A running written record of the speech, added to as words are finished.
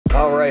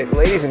All right,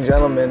 ladies and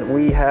gentlemen,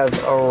 we have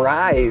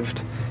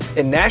arrived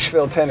in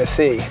Nashville,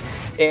 Tennessee.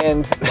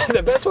 And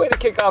the best way to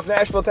kick off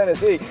Nashville,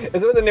 Tennessee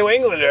is with a New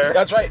Englander.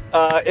 That's right.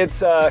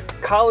 It's a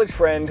college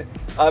friend,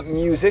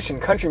 musician,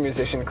 country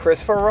musician,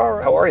 Chris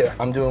Ferrara. How are you?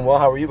 I'm doing well.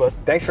 How are you, bud?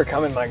 Thanks for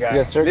coming, my guy.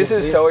 Yes, sir. This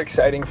is so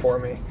exciting for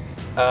me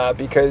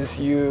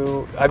because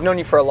I've known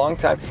you for a long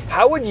time.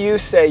 How would you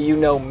say you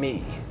know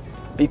me?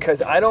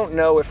 Because I don't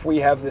know if we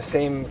have the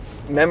same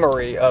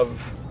memory of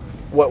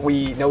what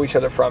we know each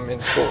other from in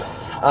school.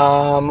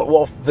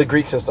 Well, the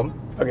Greek system.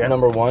 Okay.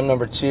 Number one.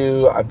 Number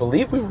two, I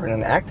believe we were in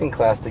an acting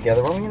class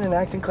together. Weren't we in an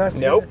acting class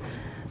together?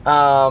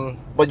 Nope.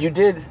 But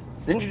didn't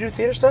you do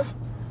theater stuff?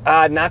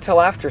 Not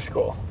till after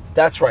school.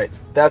 That's right.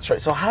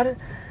 So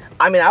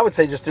I would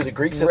say just do the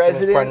Greek system.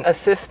 Resident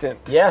assistant.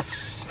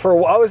 Yes. For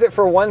was it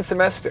for one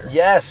semester?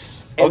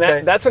 Yes. And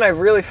okay. that's when I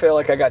really feel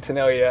like I got to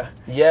know you.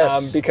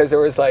 Yes. Because there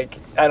was like,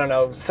 I don't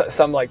know,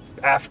 some like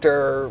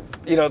after,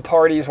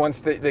 parties once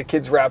the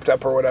kids wrapped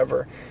up or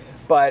whatever.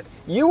 But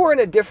you were in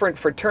a different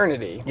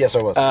fraternity. Yes,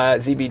 I was.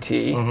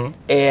 ZBT.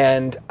 Mm-hmm.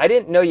 And I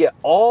didn't know you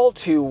all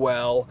too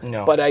well.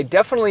 No. But I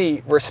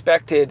definitely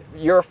respected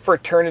your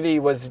fraternity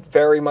was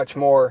very much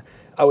more,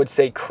 I would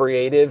say,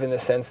 creative in the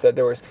sense that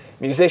there was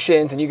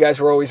musicians and you guys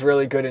were always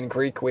really good in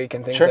Greek week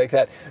and things Sure. like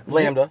that.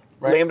 Lambda,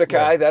 right? Lambda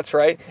Chi, Yeah. That's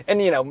right. And,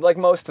 like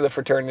most of the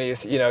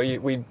fraternities,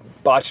 we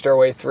botched our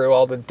way through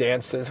all the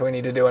dances we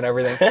need to do and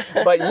everything.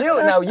 But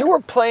you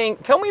were playing,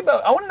 I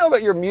want to know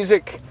about your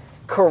music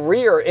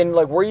career and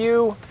like, were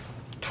you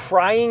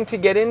trying to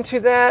get into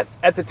that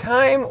at the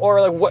time or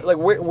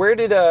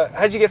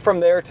how'd you get from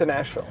there to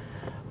Nashville?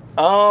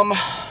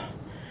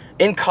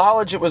 In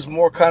college, it was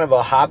more kind of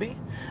a hobby.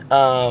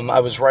 I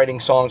was writing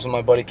songs with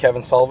my buddy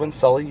Kevin Sullivan,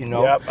 Sully,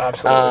 Yep,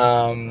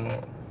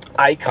 absolutely.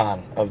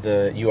 Icon of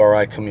the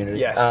URI community.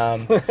 Yes.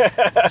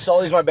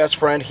 Sully's my best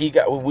friend.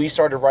 We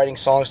started writing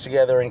songs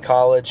together in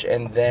college,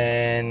 and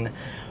then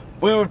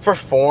we would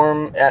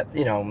perform at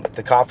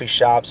the coffee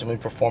shops, and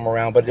we'd perform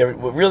around. But it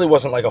really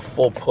wasn't like a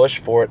full push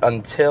for it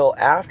until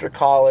after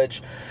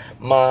college.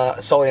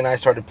 Sully and I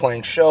started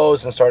playing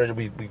shows and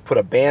we put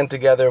a band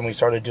together and we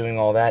started doing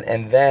all that.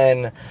 And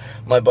then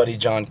my buddy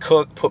John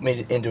Cook put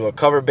me into a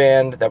cover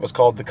band that was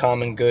called The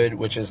Common Good,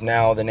 which is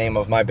now the name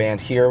of my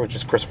band here, which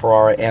is Chris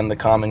Ferrara and The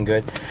Common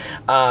Good.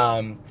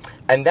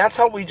 And that's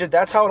how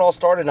it all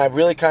started. And I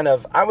really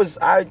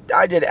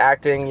I did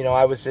acting,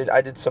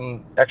 I did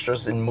some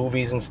extras in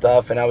movies and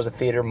stuff, and I was a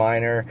theater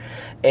minor.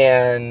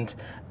 And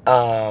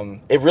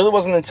it really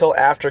wasn't until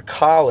after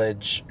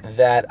college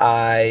that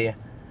I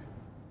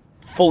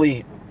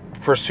fully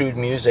pursued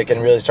music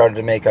and really started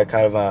to make a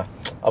kind of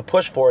a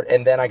push for it.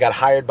 And then I got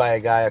hired by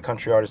a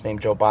country artist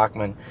named Joe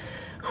Bachman,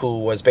 who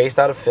was based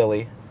out of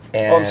Philly.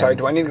 And I'm sorry.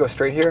 Do I need to go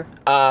straight here?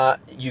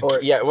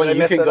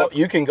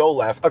 You can go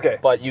left. Okay.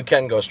 But you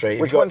can go straight.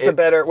 Which one's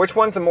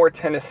the more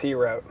Tennessee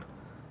route?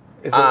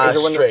 Is there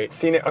one straight. that's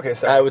scenic? Okay,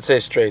 sorry. I would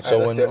say straight. So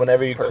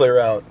whenever you clear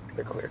out.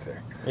 They're cleared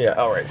there. Yeah.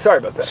 All right. Sorry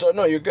about that. So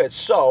no, you're good.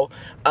 So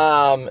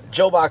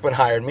Joe Bachman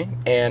hired me,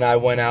 and I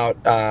went out.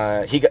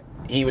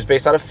 He was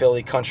based out of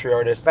Philly, country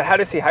artist. But how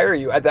does he hire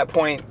you at that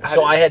point?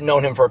 I had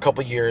known him for a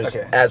couple years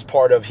as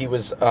part of, he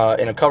was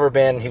in a cover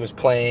band. He was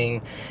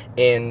playing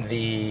in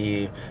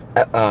the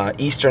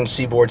Eastern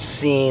Seaboard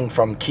scene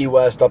from Key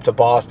West up to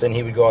Boston.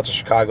 He would go out to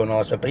Chicago and all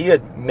that stuff. But he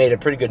had made a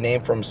pretty good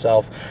name for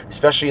himself,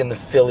 especially in the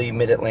Philly,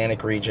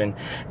 Mid-Atlantic region.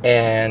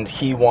 And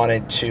we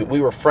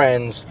were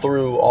friends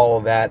through all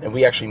of that. And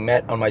we actually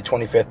met on my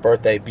 25th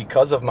birthday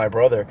because of my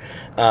brother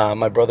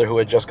who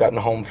had just gotten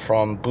home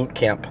from boot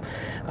camp.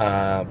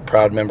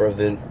 Proud member of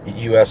the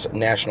U.S.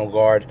 National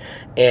Guard,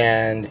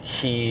 and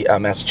he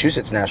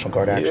Massachusetts National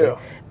Guard actually,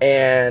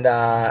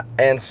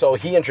 and so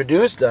he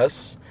introduced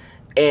us,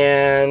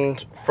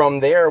 and from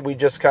there we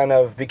just kind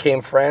of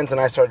became friends, and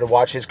I started to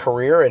watch his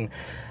career, and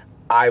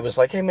I was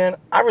like, hey man,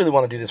 I really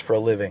want to do this for a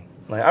living.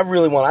 Like,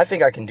 I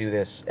think I can do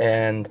this.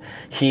 And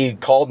he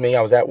called me.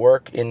 I was at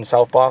work in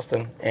South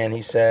Boston, and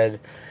he said,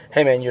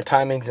 hey man, your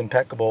timing's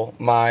impeccable.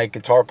 My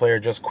guitar player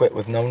just quit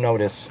with no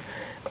notice.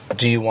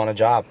 Do you want a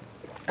job?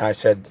 And I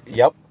said,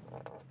 yep.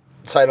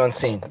 Sight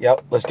unseen.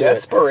 Yep, let's do it.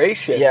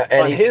 Desperation. Yeah,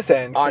 and on his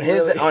end.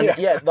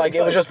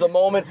 It was just the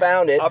moment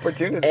found it.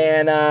 Opportunity.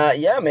 And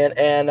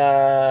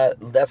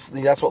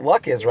that's what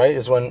luck is, right?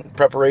 Is when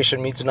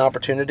preparation meets an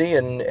opportunity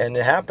and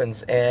it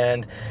happens.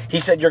 And he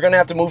said, you're gonna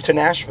have to move to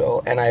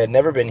Nashville, and I had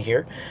never been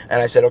here.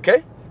 And I said,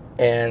 okay.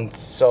 And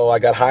so I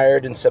got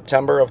hired in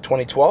September of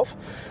 2012.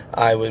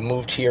 I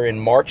moved here in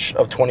March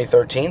of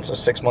 2013, so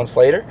 6 months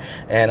later,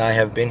 and I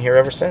have been here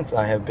ever since.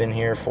 I have been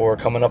here for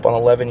coming up on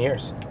 11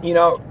 years. You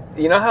know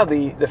how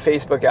the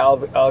Facebook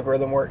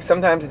algorithm works?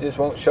 Sometimes it just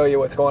won't show you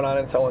what's going on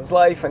in someone's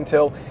life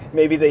until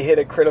maybe they hit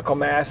a critical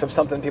mass of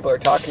something people are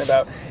talking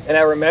about. And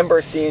I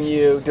remember seeing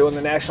you doing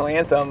the national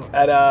anthem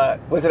at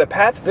was it a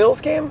Pats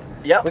Bills game?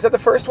 Yep. Was that the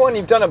first one?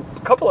 You've done a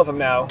couple of them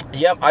now.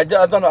 Yep, I've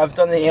done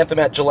the anthem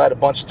at Gillette a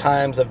bunch of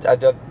times. I've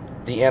done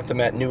the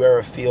anthem at New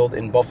Era Field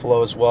in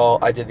Buffalo as well.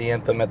 I did the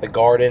anthem at the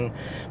Garden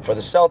for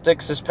the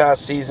Celtics this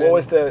past season.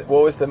 What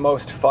was the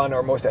most fun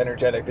or most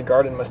energetic? The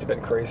Garden must have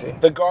been crazy.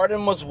 The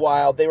Garden was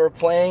wild. They were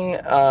playing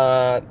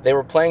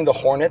the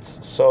Hornets.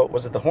 So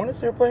was it the Hornets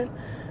they were playing?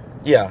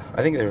 Yeah,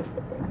 I think they were.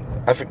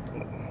 I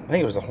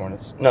think it was the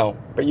Hornets. No.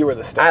 But you were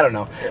the star. I don't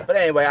know. Yeah. But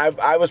anyway,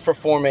 I was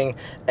performing,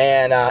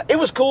 and it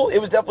was cool. It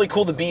was definitely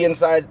cool to be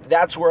inside.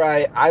 That's where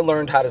I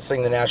learned how to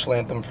sing the national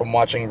anthem from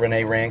watching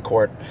Renee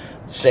Rancourt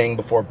sing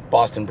before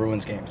Boston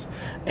Bruins games.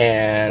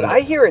 And but I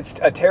hear it's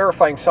a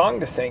terrifying far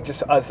to sing,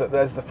 just as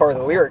far as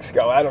the lyrics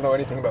go. I don't know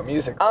anything about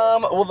music.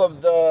 Well,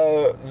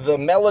 the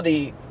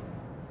melody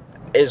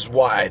is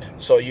wide,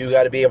 so you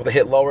got to be able to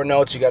hit lower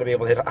notes, you got to be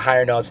able to hit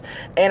higher notes,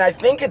 and I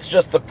think it's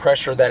just the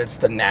pressure that it's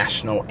the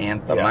national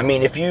anthem. Yeah. I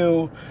mean,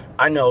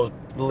 I know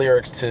the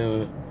lyrics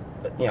to,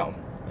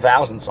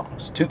 1,000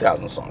 songs,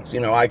 2,000 songs.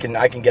 I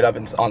can get up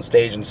on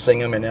stage and sing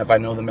them, and if I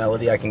know the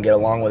melody, I can get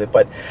along with it.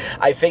 But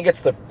I think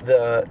it's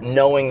the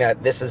knowing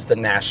that this is the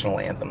national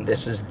anthem.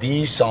 This is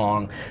the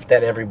song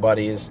that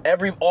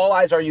all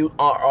eyes are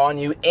on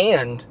you,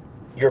 and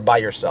you're by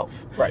yourself.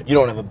 Right. You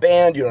don't have a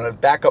band, you don't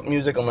have backup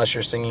music unless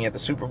you're singing at the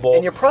Super Bowl.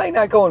 And you're probably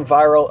not going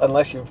viral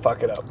unless you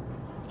fuck it up.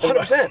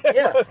 100%,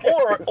 yeah.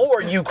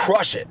 or you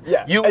crush it.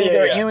 Yeah. You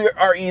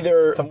are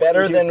either Some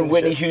better Whitney than Houston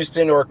Whitney shit.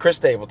 Houston or Chris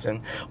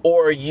Stapleton,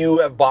 or you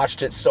have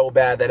botched it so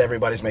bad that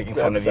everybody's making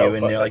fun That's of you, so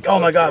and fun. you're like, That's oh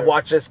so my God, true.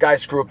 watch this guy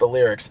screw up the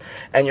lyrics,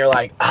 and you're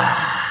like,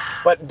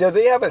 ah. But do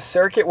they have a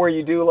circuit where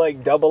you do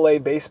like AA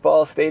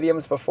baseball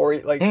stadiums before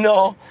you like?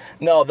 No.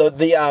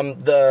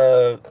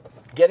 The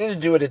getting to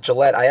do it at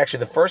Gillette,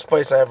 the first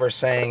place I ever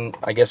sang,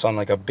 I guess on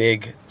like a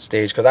big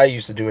stage, because I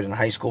used to do it in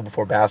high school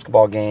before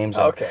basketball games.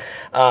 And, Okay.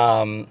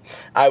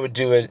 I would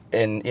do it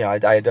in,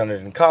 I had done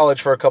it in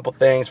college for a couple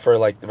things for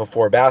like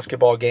before a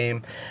basketball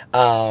game.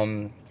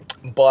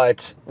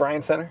 But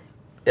Ryan Center?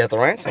 at the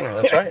Ryan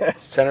Center, that's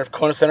right.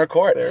 Corner center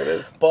court. There it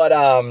is. But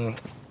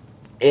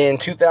in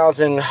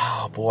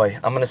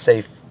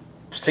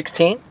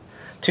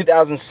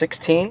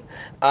 2016,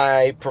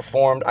 I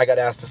got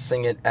asked to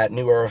sing it at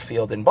New Era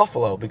Field in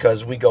Buffalo,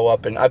 because we go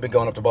up, and I've been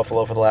going up to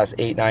Buffalo for the last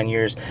 8-9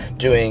 years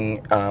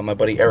doing my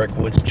buddy Eric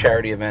Wood's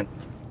charity event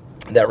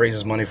that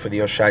raises money for the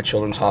Oshai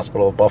Children's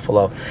Hospital of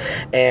Buffalo.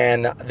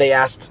 And they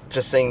asked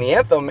to sing the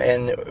anthem,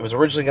 and it was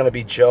originally going to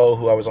be Joe,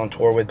 who I was on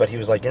tour with, but he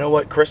was like, you know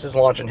what, Chris is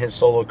launching his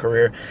solo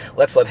career,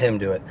 let's let him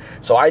do it.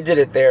 So I did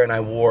it there, and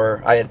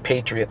I had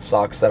Patriot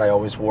socks that I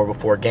always wore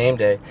before game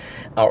day,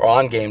 or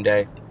on game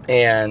day,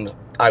 and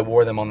I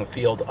wore them on the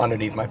field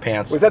underneath my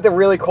pants. Was that the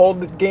really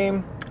cold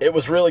game? It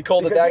was really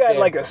cold Because at that you had game.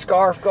 like a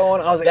scarf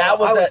going. I was like, that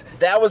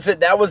was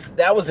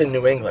in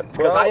New England,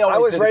 because I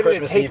always did the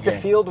Christmas ready Eve to take the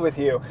game. field with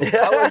you.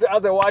 I was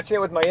out there watching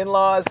it with my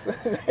in-laws,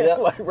 Yeah.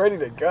 like ready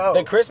to go.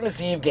 The Christmas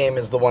Eve game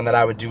is the one that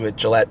I would do at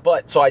Gillette.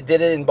 But so I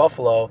did it in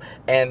Buffalo,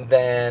 and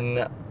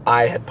then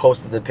I had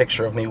posted the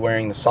picture of me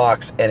wearing the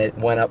socks, and it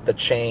went up the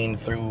chain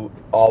through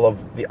all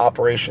of the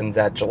operations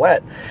at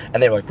Gillette.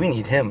 And they were like, we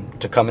need him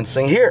to come and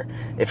sing here.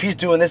 If he's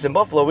doing this in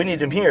Buffalo, we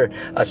need him here.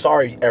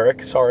 Sorry,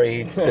 Eric.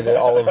 Sorry to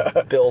all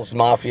of Bill's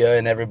Mafia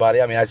and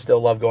everybody. I mean, I still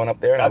love going up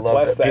there, and God I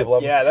love bless that people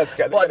love Yeah, that's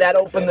good. But that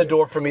opened the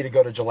door for me to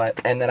go to Gillette.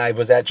 And then I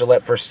was at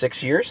Gillette for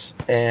 6 years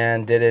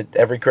and did it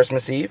every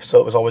Christmas Eve. So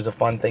it was always a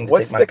fun thing to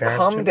take my parents to.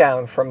 What's the come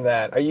down from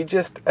that? Are you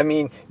just, I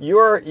mean,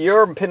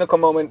 your pinnacle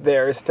moment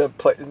there is to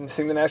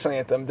sing the national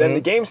anthem. Then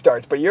the game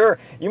starts. But you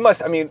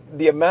must, I mean,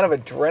 the amount of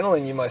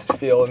adrenaline you must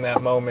feel in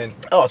that moment.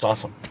 Oh, it's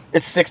awesome.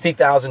 It's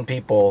 60,000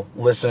 people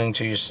listening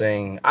to you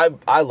sing.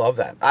 I love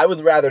that. I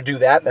would rather do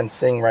that than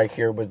sing right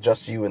here with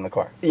just you in the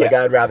car. Yeah. Like,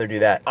 I'd rather do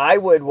that. I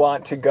would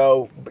want to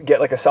go get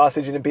like a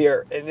sausage and a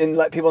beer and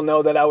let people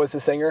know that I was the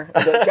singer.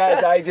 Like,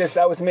 guys,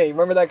 that was me.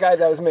 Remember that guy?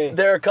 That was me.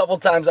 There are a couple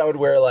times I would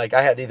wear, like,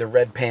 I had either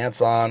red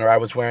pants on or I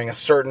was wearing a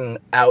certain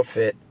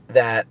outfit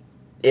that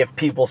if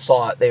people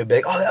saw it, they would be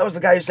like, oh, that was the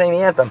guy who sang the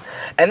anthem.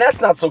 And that's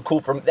not so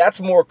cool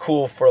that's more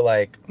cool for,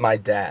 like, my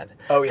dad.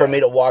 Oh, yeah. For me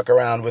to walk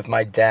around with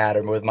my dad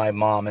or with my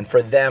mom, and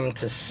for them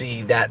to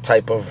see that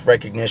type of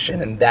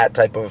recognition and that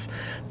type of,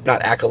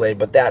 not accolade,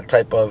 but that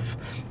type of,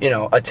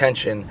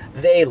 attention.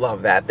 They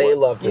love that. They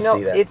love to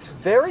see that. It's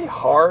very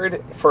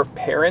hard for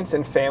parents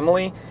and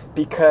family,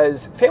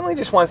 because family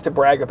just wants to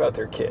brag about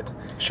their kid.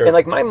 Sure. And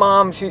like my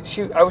mom,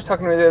 I was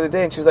talking to her the other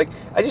day, and she was like,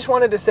 I just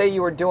wanted to say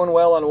you were doing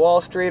well on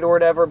Wall Street or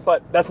whatever,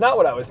 but that's not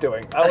what I was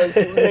doing. I was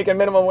making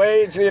minimum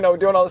wage, doing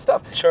all this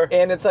stuff. Sure.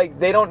 And it's like,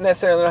 they don't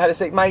necessarily know how to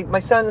say, my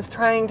son's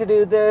trying to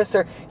do this,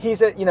 or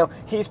he's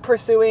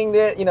pursuing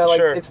that,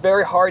 Sure. It's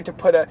very hard to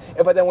put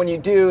but then when you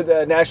do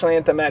the national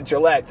anthem at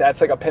Gillette, that's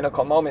like a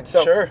pinnacle moment.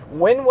 So Sure.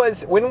 when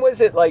was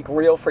it like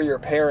real for your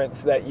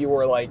parents that you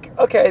were like,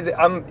 okay,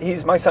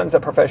 my son's a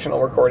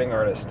professional recording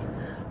artist?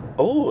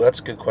 Oh, that's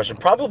a good question.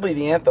 Probably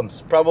the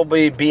anthems.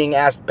 Probably being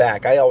asked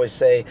back. I always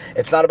say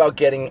it's not about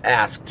getting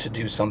asked to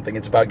do something.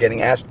 It's about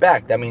getting asked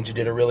back. That means you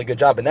did a really good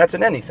job, and that's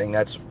in anything.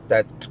 That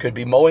could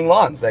be mowing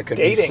lawns. That could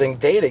be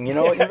dating.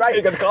 You're right.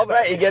 You get the call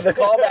back. Right. You get the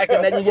call back,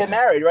 and then you get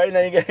married. Right. And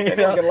then you get. You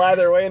can lie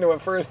their way into a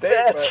first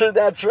date.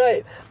 That's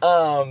right.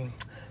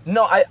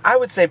 No, I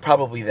would say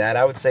probably that.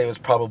 I would say it was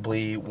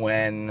probably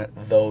when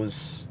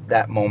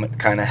that moment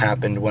kind of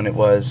happened, when it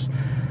was,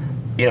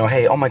 you know,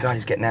 hey, oh my God,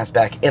 he's getting asked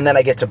back. And then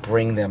I get to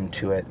bring them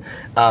to it.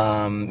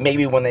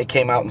 Maybe when they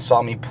came out and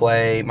saw me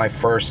play my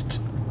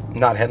first,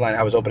 not headline,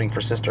 I was opening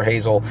for Sister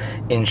Hazel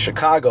in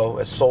Chicago,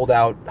 a sold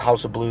out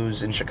House of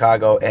Blues in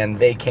Chicago, and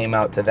they came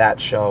out to that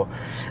show.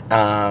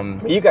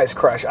 You guys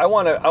crush. I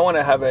want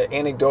to have an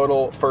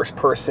anecdotal first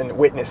person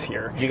witness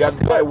here. You got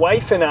my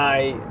wife and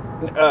I,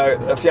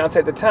 a fiance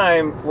at the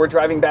time, were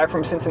driving back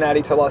from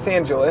Cincinnati to Los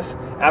Angeles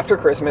after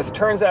Christmas.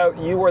 Turns out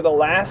you were the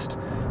last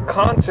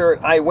concert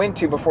I went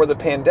to before the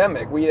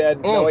pandemic. We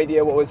had no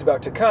idea what was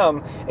about to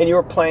come, and you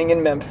were playing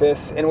in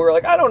Memphis, and we were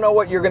like, I don't know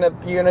what you're gonna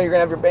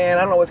have your band,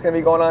 I don't know what's gonna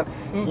be going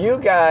on. You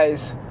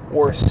guys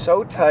were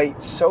so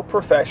tight, so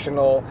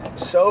professional,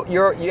 so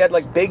you had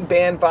like big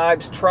band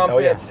vibes,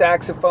 trumpet,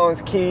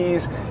 saxophones,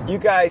 keys. You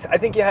guys, I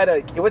think you had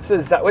what's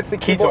the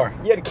keyboard?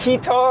 Keytar. You had a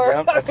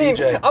keytar. Yep,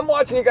 I mean, I'm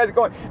watching you guys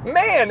going,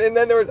 man. And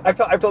then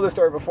I've told this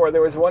story before.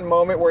 There was one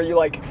moment where you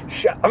like,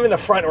 I'm in the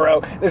front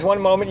row. There's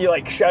one moment you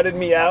like shutted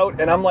me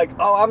out, and I'm like,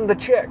 oh, I'm the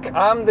chick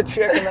in the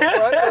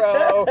front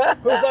row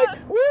who's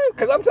like, woo,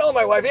 because I'm telling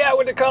my wife, yeah, I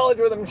went to college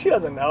with him. She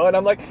doesn't know, and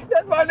I'm like,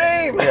 that's my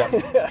name.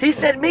 Yeah. He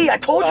said me. I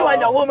told you I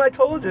know him. I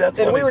told you. That's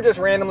and funny. we were just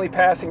randomly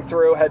passing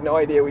through, had no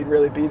idea we'd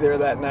really be there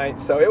that night.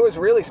 So it was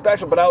really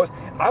special. But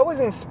I was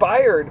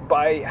inspired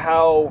by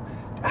how,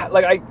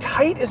 like,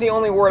 tight is the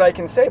only word I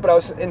can say, but I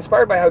was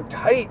inspired by how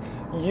tight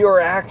your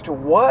act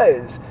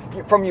was.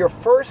 From your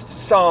first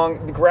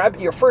song,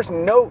 your first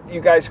note,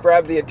 you guys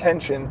grabbed the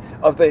attention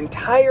of the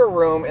entire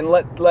room and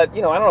let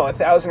you know, I don't know,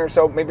 1,000 or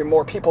so, maybe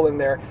more people in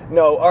there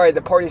know, all right,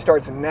 the party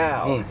starts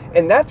now.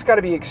 And that's got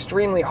to be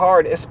extremely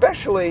hard,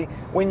 especially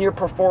when you're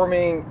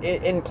performing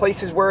in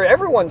places where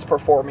everyone's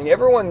performing.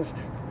 Everyone's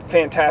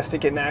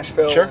fantastic in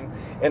Nashville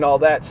and all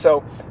that.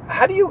 So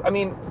how do you, I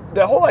mean,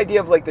 the whole idea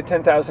of like the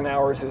 10,000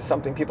 hours is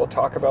something people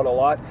talk about a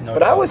lot,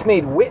 but I was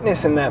made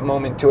witness in that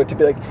moment to it, to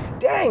be like,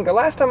 dang, the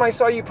last time I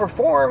saw you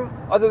perform,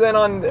 other than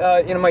on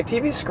my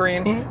TV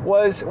screen,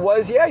 was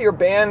your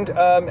band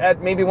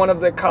at maybe one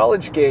of the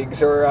college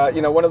gigs or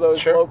one of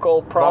those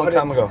local Providence.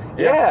 Long time ago.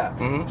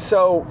 Yeah.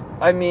 So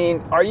I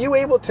mean, are you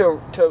able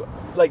to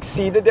like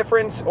see the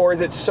difference, or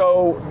is it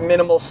so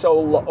minimal,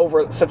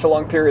 over such a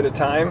long period of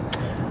time?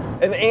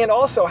 And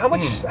also, how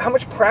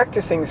much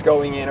practicing is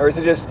going in, or is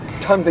it just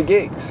tons of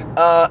gigs?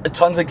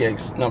 Tons of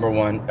gigs, number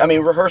one. I mean,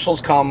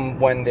 rehearsals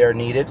come when they're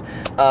needed,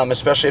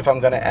 especially if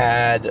I'm going to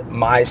add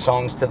my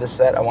songs to the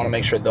set. I want to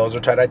make sure those are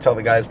tight. I tell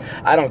the guys,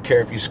 I don't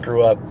care if you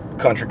screw up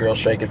Country Girl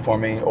Shake It For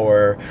Me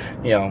or,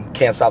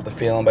 Can't Stop the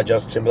Feeling by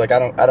Justin Timberlake. I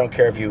don't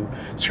care if you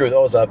screw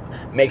those up.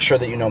 Make sure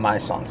that you know my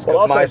songs.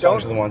 Because my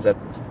songs are the ones that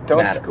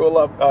matter.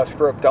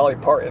 Screw up Dolly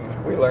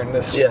Parton. We learned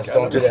this. Yes,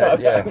 don't do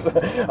that.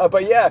 Yeah.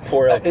 But yeah.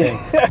 Poor El King.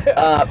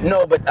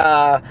 No, but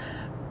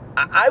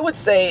I would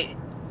say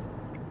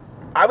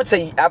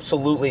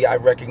absolutely I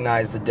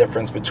recognize the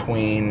difference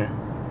between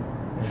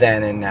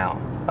then and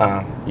now.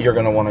 You're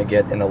going to want to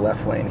get in the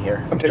left lane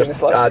here. I'm taking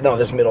this left? No,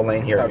 this middle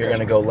lane here. Okay. You're going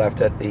to go left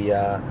at the,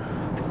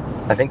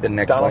 I think the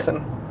next Donaldson?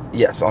 lane.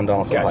 Yes, on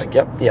Donaldson Gotcha. Pike.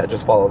 Yep. Yeah,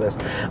 just follow this.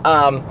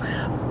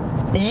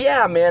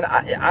 Yeah, man,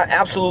 I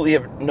absolutely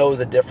know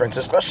the difference,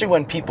 especially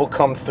when people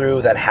come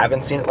through that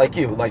haven't seen it like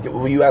you. Like,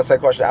 when you ask that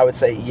question, I would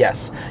say,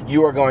 yes,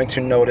 you are going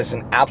to notice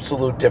an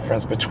absolute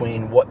difference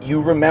between what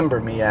you remember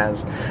me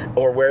as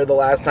or where the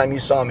last time you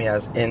saw me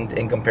as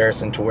in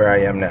comparison to where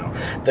I am now.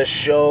 The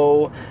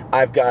show,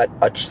 I've got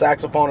a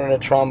saxophone and a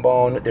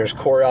trombone. There's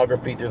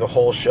choreography through the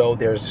whole show.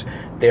 There's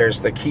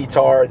the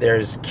guitar,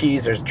 there's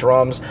keys, there's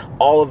drums.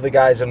 All of the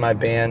guys in my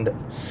band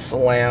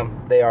slam.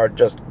 They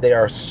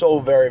are so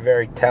very,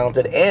 very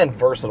talented and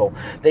versatile.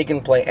 They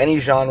can play any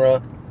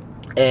genre,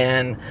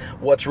 and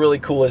what's really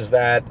cool is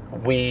that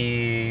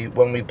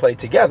when we play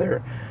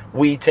together,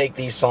 we take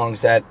these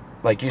songs that,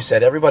 like you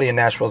said, everybody in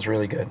Nashville is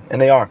really good,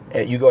 and they are.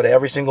 You go to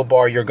every single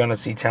bar, you're going to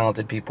see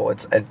talented people.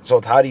 So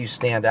it's how do you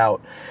stand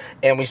out?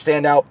 And we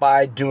stand out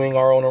by doing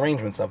our own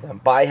arrangements of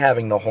them, by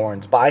having the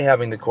horns, by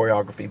having the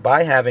choreography,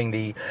 by having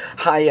the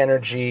high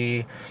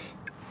energy,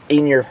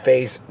 in your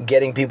face,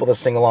 getting people to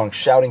sing along,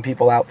 shouting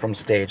people out from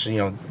stage,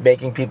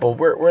 making people,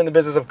 we're in the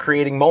business of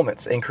creating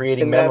moments and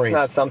creating memories. And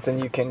that's not something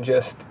you can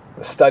just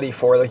study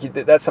for. Like,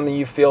 that's something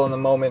you feel in the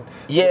moment.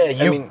 Yeah,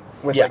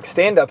 like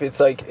stand-up,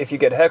 it's like, if you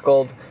get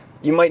heckled,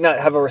 you might not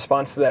have a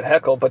response to that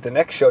heckle, but the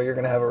next show you're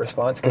going to have a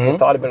response because you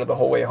thought about it the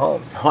whole way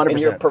home. 100%. And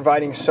you're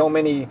providing so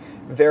many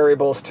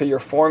variables to your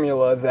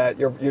formula that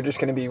you're just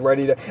going to be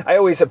ready to. I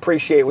always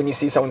appreciate when you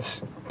see someone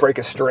break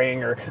a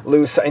string or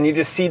lose, and you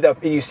just see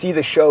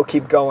the show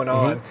keep going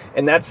on,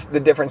 and that's the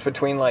difference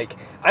between, like,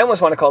 I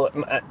almost want to call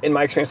it, in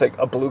my experience, like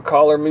a blue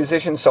collar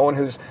musician, someone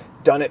who's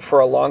done it for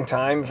a long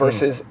time,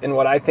 versus in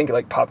what I think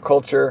like pop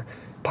culture.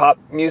 Pop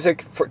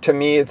music, to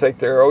me, it's like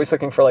they're always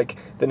looking for like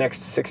the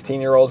next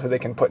 16-year-old who they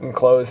can put in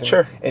clothes and,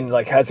 Sure. and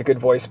like has a good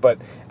voice. But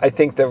I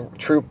think the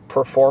true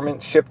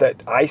performance-ship that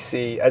I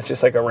see as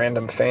just like a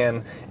random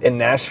fan in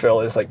Nashville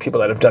is like people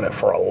that have done it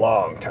for a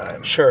long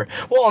time. Sure.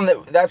 Well,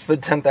 and that's the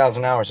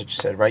 10,000 hours that you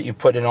said, right? You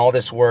put in all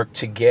this work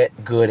to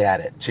get good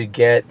at it, to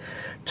get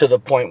to the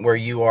point where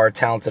you are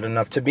talented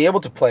enough to be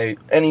able to play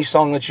any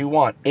song that you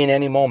want in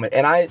any moment.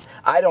 And I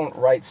don't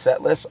write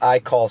set lists. I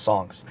call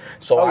songs.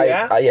 So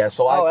that's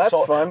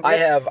fun. I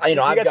have,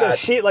 you I've got the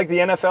sheet like the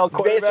NFL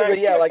quarterback.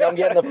 Basically, yeah, like I'm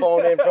getting the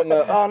phone in from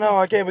the, oh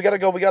no, okay, we got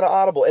to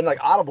audible. And like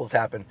audibles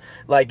happen.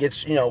 Like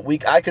it's,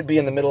 I could be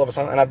in the middle of a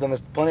song, and I've done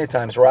this plenty of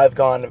times where I've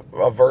gone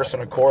a verse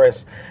and a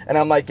chorus, and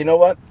I'm like, you know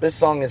what? This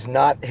song is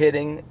not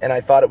hitting, and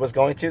I thought it was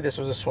going to. This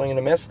was a swing and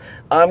a miss.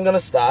 I'm going to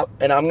stop,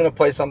 and I'm going to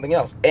play something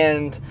else.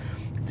 And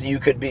you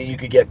could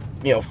get,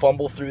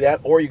 fumble through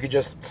that, or you could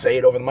just say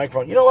it over the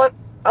microphone. You know what?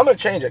 I'm going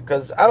to change it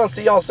because I don't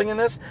see y'all singing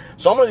this,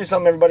 so I'm going to do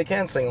something everybody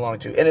can sing along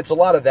to. And it's a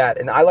lot of that,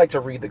 and I like to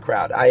read the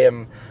crowd.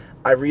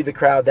 I read the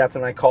crowd, that's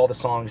when I call the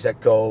songs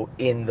that go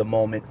in the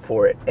moment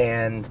for it.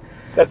 And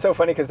that's so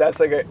funny because that's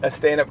like a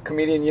stand-up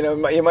comedian, you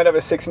might have a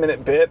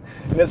 6-minute bit,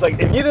 and it's like,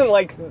 if you didn't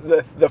like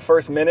the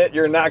first minute,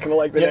 you're not going to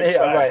like the next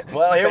five. Right.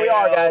 Well, here we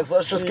are, guys.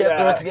 Let's just get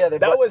through it together.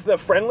 That was the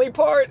friendly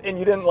part, and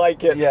you didn't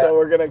like it, so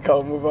we're going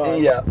to move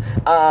on. Yeah.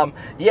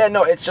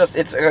 No,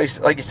 it's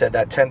like you said,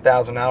 that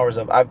 10,000 hours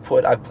of, I've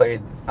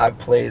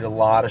played a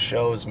lot of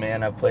shows,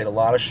 man. I've played a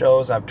lot of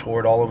shows. I've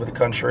toured all over the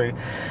country.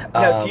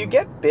 Now, do you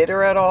get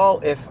bitter at all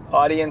if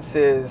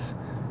audiences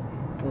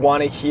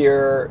want to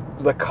hear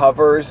the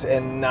covers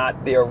and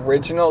not the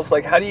originals?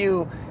 Like, how do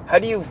you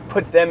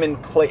put them in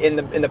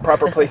the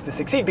proper place to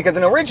succeed? Because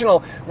an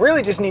original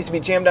really just needs to be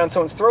jammed down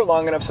someone's throat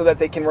long enough so that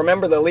they can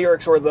remember the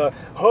lyrics or the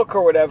hook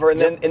or whatever, and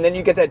then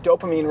you get that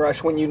dopamine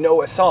rush when you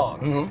know a song.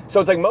 Mm-hmm.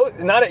 So it's like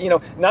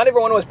not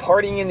everyone was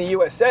partying in the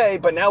USA,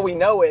 but now we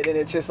know it, and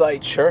it's just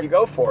like, you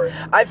go for it.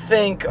 I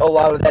think a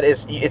lot of that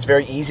is, it's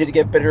very easy to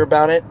get bitter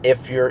about it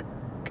if you're.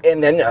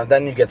 And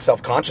then you get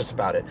self-conscious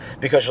about it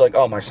because you're like,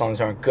 oh, my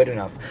songs aren't good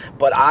enough.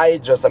 But I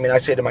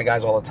say to my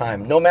guys all the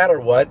time, no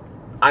matter what,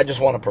 I just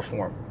want to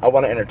perform. I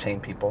want to entertain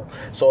people.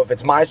 So if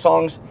it's my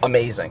songs,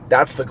 amazing.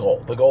 That's the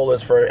goal. The goal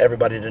is for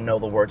everybody to know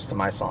the words to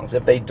my songs.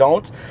 If they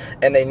don't,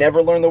 and they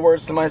never learn the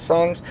words to my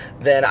songs,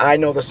 then I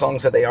know the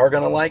songs that they are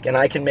going to like, and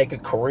I can make a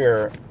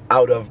career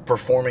out of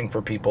performing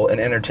for people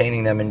and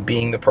entertaining them and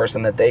being the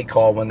person that they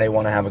call when they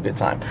want to have a good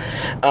time.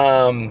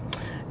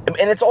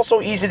 And it's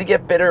also easy to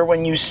get bitter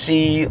when you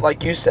see,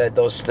 like you said,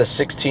 the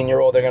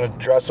 16-year-old, they're going to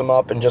dress them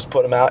up and just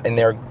put them out, and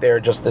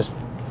they're just this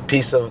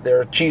piece of,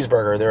 they're a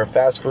cheeseburger. They're a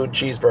fast food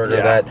cheeseburger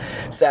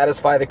that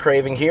satisfy the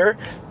craving here,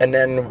 and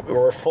then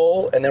we're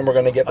full, and then we're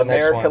going to get the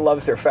next one. America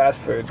loves their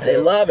fast food, too. They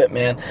love it,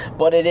 man.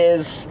 But it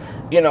is,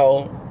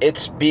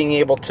 it's being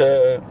able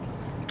to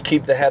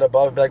keep the head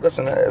above, be like,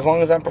 listen, as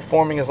long as I'm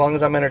performing, as long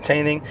as I'm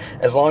entertaining,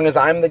 as long as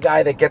I'm the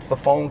guy that gets the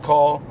phone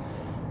call.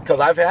 Because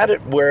I've had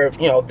it where,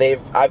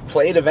 I've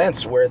played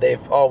events where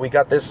we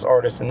got this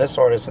artist and this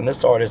artist and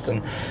this artist,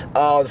 and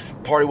the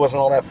party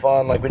wasn't all that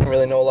fun, like we didn't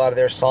really know a lot of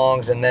their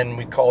songs, and then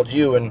we called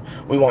you and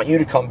we want you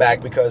to come back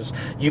because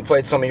you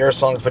played some of your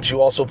songs, but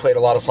you also played a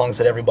lot of songs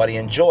that everybody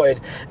enjoyed,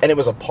 and it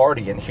was a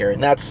party in here,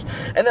 and that's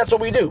what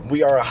we do.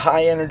 We are a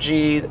high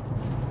energy,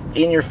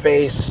 in your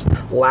face,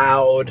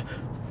 loud,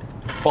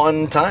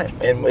 fun time,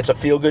 and it's a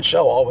feel good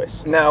show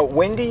always. Now,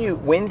 when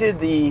did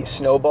the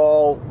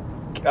snowball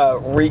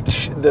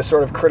reach the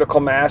sort of critical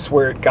mass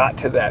where it got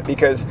to that?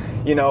 Because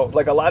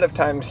like a lot of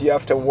times you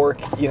have to work,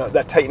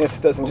 that tightness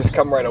doesn't just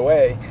come right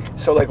away.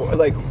 So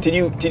like did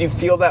you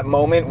feel that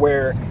moment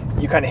where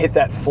you kind of hit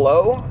that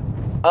flow?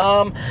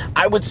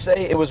 I would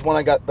say it was when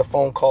I got the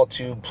phone call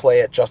to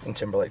play at Justin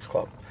Timberlake's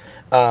club.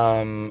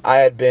 I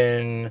had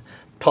been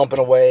pumping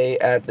away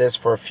at this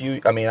for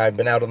I've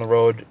been out on the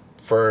road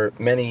for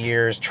many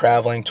years,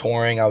 traveling,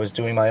 touring. I was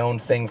doing my own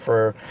thing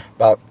for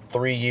about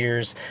 3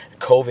 years.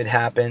 COVID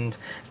happened,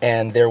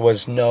 and there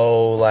was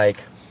no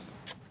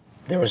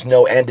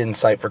end in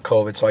sight for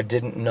COVID, so I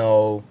didn't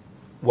know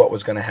what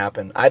was going to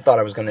happen. I thought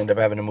I was going to end up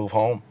having to move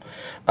home.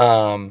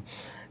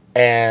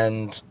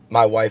 And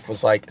my wife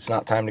was like, it's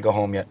not time to go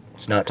home yet.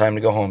 It's not time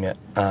to go home yet.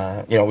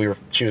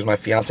 She was my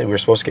fiance. We were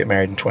supposed to get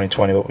married in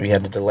 2020, but we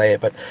had to delay it.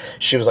 But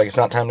she was like, it's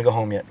not time to go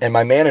home yet. And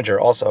my manager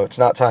also, it's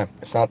not time.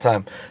 It's not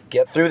time.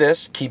 Get through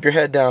this. Keep your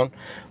head down.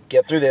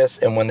 Get through this.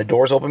 And when the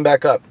doors open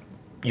back up,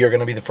 you're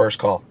going to be the first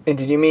call. And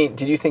did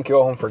you think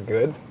go home for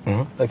good?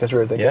 Mm-hmm. Like that's what you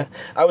were thinking? Yeah.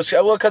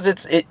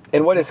 Because it.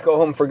 And what does go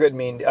home for good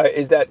mean?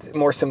 Is that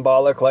more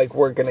symbolic, like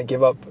we're going to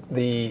give up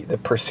the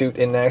pursuit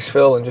in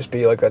Nashville and just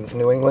be like a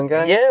New England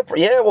guy? Yeah.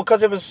 Well,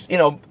 because it was,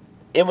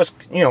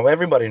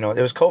 everybody knows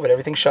it was COVID.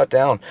 Everything shut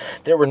down.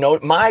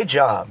 My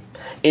job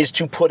is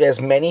to put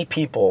as many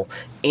people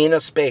in a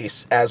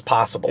space as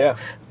possible. Yeah.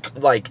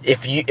 Like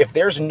if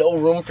there's no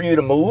room for you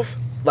to move,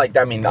 like,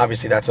 I mean,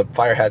 obviously that's a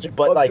fire hazard,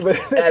 but like,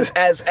 as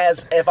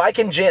if I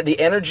can the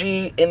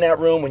energy in that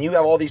room, when you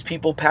have all these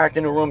people packed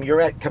in a room, you're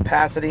at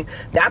capacity,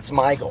 that's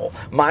my goal.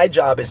 My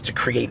job is to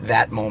create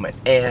that moment.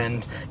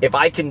 And if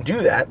I can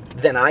do that,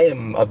 then I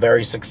am a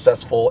very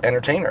successful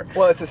entertainer.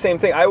 Well, it's the same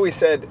thing. I always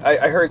said,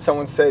 I heard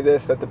someone say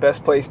this, that the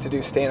best place to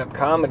do stand-up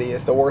comedy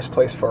is the worst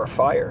place for a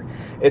fire.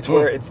 It's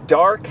where it's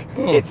dark,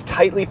 it's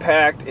tightly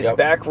packed, it's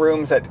back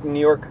rooms at New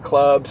York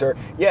clubs, or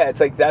it's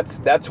like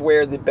that's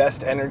where the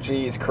best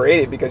energy is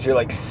created, because you're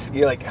like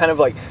kind of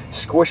like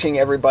squishing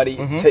everybody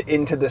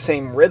into the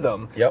same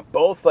rhythm.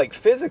 Both like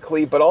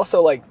physically, but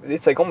also like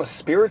it's like almost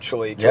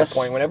spiritually to a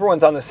point. When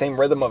everyone's on the same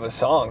rhythm of a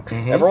song,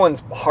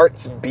 everyone's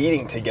heart's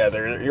beating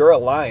together. You're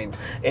aligned,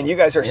 and you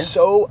guys are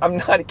so, I'm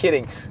not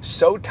kidding,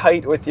 so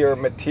tight with your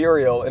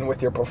material and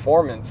with your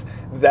performance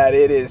that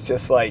it is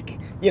just like,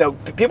 you know,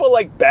 people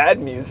like bad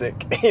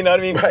music, you know what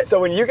I mean? Right. So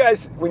when you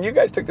guys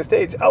took the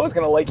stage, I was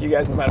gonna like you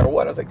guys no matter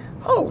what. I was like,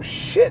 oh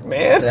shit,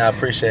 man. Yeah, I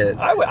appreciate it.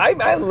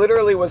 I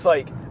literally was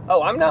like,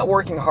 oh, I'm not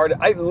working hard.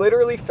 I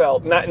literally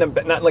felt, not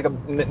like a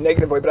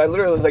negative way, but I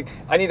literally was like,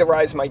 I need to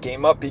rise my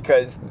game up,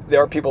 because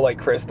there are people like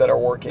Chris that are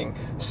working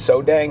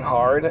so dang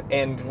hard,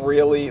 and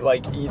really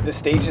like the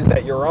stages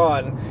that you're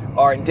on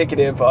are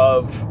indicative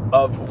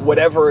of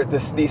whatever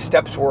these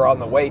steps were on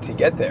the way to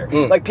get there.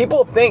 Like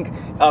people think,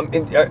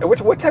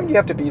 what time do you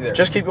have to be there?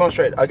 Just keep going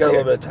straight. I got a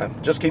little bit of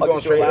time. Just keep going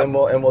straight, and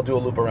we'll do a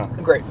loop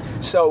around. Great.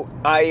 So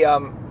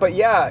but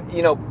yeah,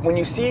 you know, when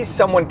you see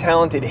someone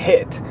talented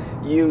hit,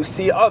 you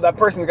see, oh, that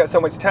person's got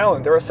so much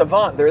talent. They're a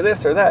savant. They're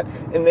this or that,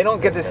 and they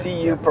don't get to see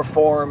you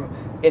perform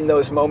in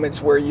those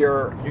moments where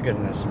you're good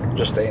in this.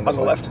 Just stay in this on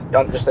the left.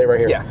 Just stay right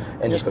here. Yeah,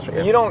 and just go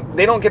straight.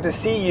 They don't get to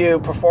see you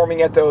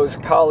performing at those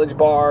college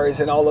bars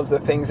and all of the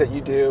things that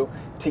you do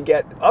to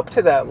get up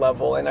to that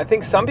level. And I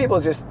think some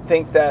people just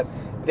think that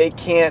they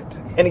can't.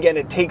 And again,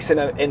 it takes an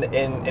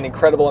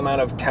incredible amount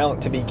of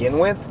talent to begin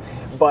with.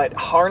 But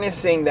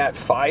harnessing that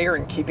fire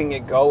and keeping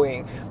it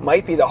going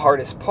might be the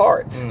hardest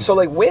part. So,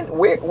 like,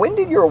 when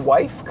did your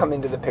wife come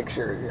into the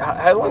picture?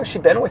 How long has she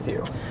been with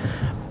you?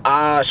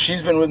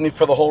 She's been with me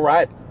for the whole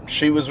ride.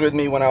 She was with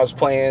me when I was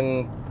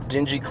playing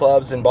dingy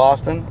clubs in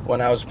Boston, when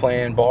I was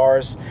playing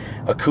bars,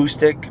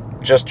 acoustic,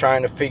 just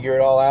trying to figure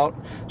it all out.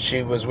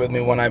 She was with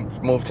me when I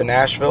moved to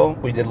Nashville.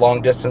 We did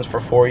long distance for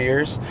 4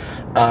 years.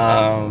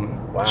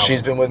 Wow.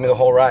 She's been with me the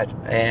whole ride.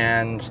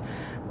 And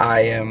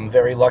I am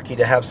very lucky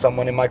to have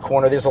someone in my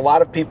corner. There's a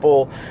lot of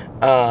people,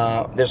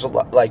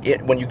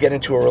 when you get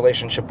into a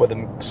relationship with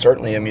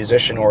certainly a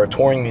musician or a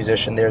touring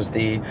musician, there's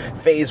the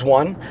phase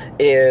one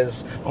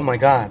is, oh my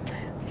God,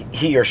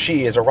 he or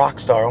she is a rock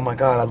star. Oh my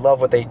God, I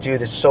love what they do.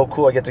 This is so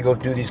cool. I get to go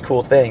do these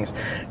cool things.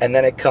 And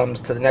then it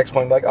comes to the next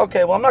point, like,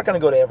 okay, well, I'm not going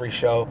to go to every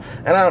show.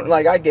 And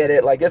I get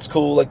it. Like, it's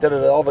cool. Like,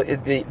 all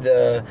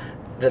the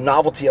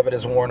novelty of it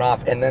is worn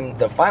off. And then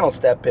the final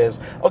step is,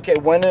 okay,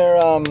 when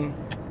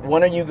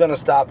are you going to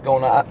stop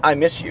going, I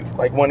miss you?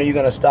 Like, when are you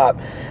going to stop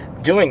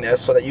doing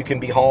this so that you can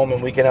be home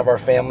and we can have our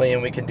family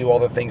and we can do all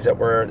the things that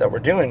we're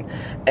doing?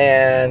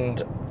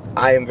 And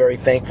I am very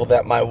thankful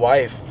that my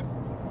wife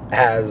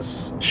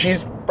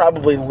she's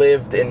probably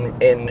lived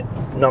in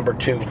number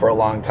two for a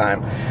long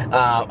time,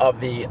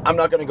 I'm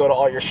not going to go to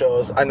all your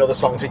shows. I know the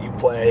songs that you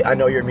play. I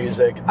know your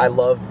music. I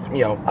love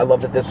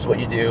that this is what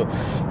you do,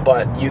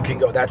 but you can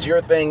go, that's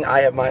your thing.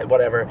 I have my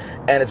whatever.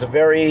 And it's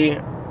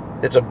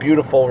a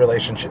beautiful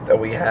relationship that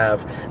we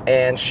have,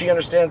 and she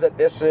understands that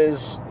this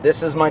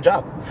is my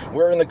job.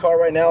 We're in the car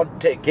right now,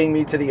 taking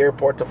me to the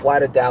airport to fly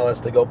to Dallas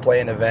to go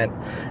play an event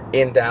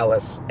in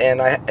Dallas,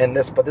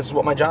 but this is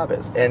what my job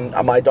is. And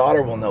my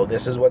daughter will know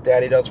this is what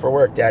Daddy does for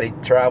work. Daddy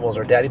travels,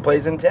 or Daddy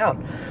plays in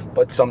town,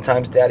 but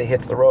sometimes Daddy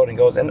hits the road and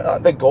goes. And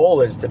the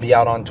goal is to be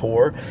out on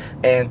tour,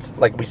 and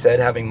like we said,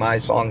 having my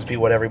songs be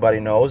what everybody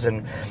knows,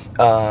 and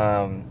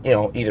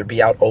either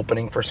be out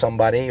opening for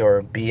somebody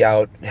or be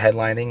out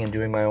headlining and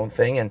doing my own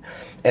thing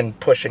and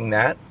pushing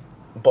that.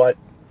 But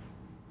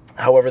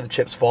however the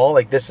chips fall,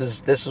 like, this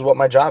is what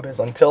my job is.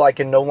 Until I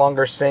can no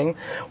longer sing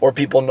or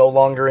people no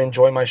longer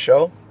enjoy my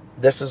show,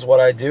 this is what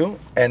I do.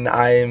 And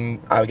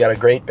I've got a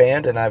great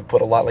band, and I've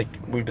put a lot, like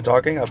we've been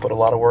talking, I've put a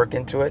lot of work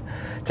into it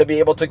to be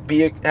able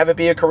to have it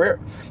be a career.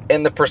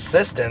 And the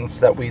persistence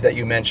that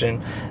you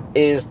mentioned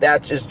is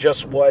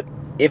just what,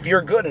 if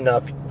you're good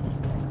enough,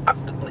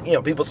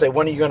 people say,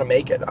 when are you going to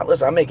make it?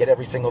 Listen, I make it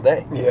every single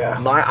day.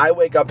 Yeah. I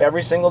wake up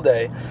every single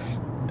day.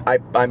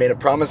 I made a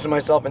promise to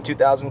myself in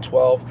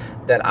 2012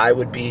 that I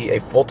would be a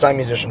full-time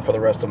musician for the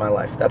rest of my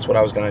life. That's what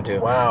I was going to do.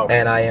 Wow.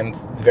 And I am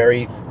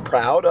very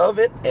proud of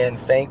it and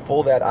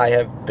thankful that I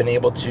have been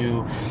able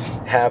to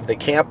have the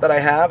camp that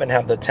I have and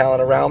have the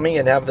talent around me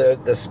and have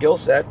the skill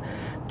set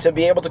to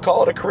be able to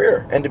call it a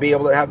career and to be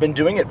able to have been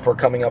doing it for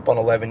coming up on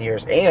 11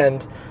 years.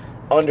 And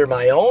under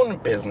my own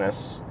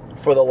business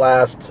for the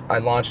last, I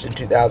launched in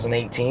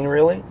 2018,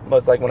 really. It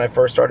was like when I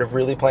first started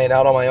really playing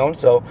out on my own.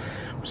 So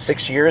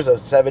 7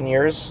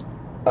 years,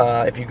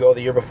 if you go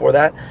the year before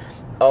that,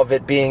 of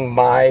it being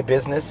my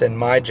business and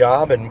my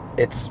job, and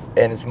it's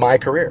my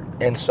career.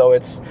 And so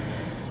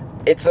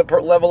it's a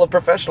level of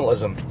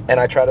professionalism, and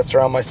I try to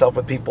surround myself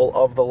with people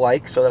of the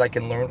like so that I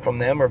can learn from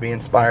them or be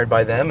inspired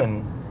by them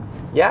and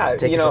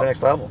take it to the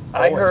next level.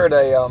 I heard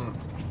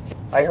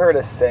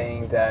a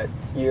saying that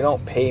you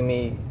don't pay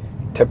me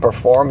to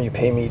perform, you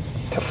pay me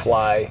to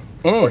fly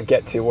or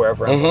get to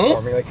wherever I'm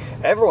performing. Like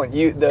everyone,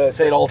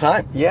 say it all the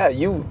time. Yeah,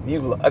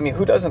 I mean,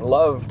 who doesn't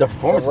love the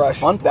performance? The rush? Is the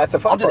fun part. That's the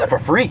fun I'll do that for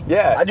free.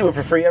 Yeah, I do it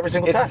for free every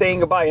single time. It's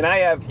saying goodbye, and I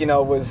have,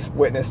 was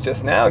witnessed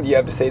just now. You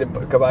have to say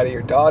goodbye to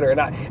your daughter,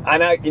 and I,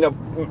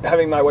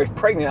 having my wife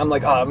pregnant, I'm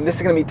like, oh, this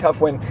is gonna be tough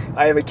when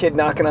I have a kid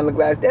knocking on the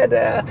glass, Dad,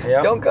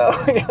 don't go.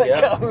 And you're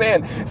like, oh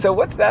man. So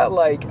what's that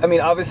like? I mean,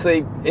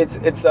 obviously,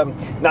 it's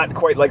not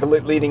quite like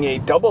leading a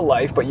double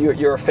life, but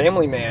you're a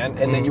family man,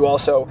 and then you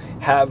also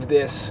have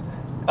this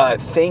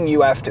thing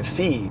you have to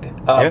feed.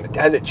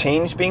 Has it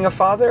changed being a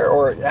father,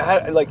 or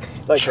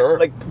sure?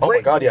 Like, oh my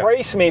God, yeah.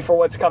 Brace me for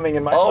what's coming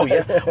in my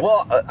life. Yeah.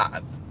 Well,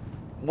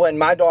 when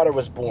my daughter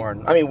was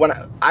born, I mean, when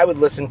I would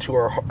listen to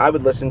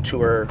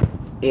her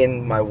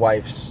in my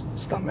wife's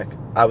stomach.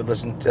 I would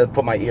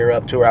put my ear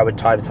up to her. I would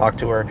try to talk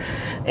to her,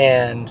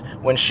 and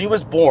when she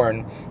was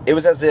born, it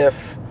was as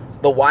if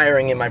the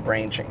wiring in my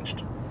brain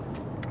changed.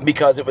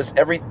 Because it was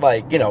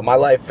my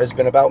life has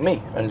been about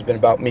me, and it's been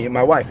about me and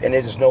my wife, and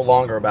it is no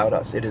longer about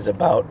us. It is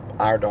about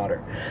our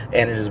daughter,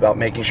 and it is about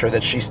making sure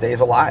that she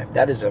stays alive.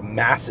 That is a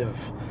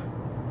massive,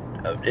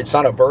 it's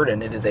not a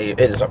burden, it's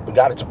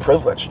a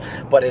privilege,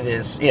 but it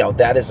is, you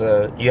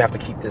have to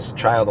keep this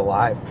child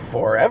alive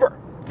forever.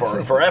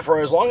 For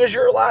as long as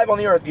you're alive on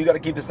the earth, you got to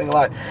keep this thing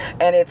alive.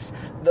 And it's,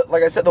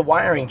 like I said, the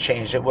wiring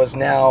changed. It was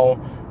now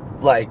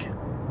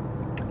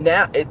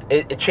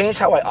it changed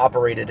how I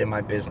operated in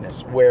my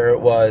business, where it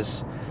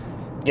was,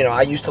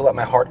 I used to let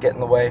my heart get in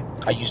the way.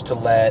 I used to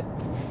let,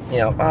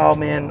 oh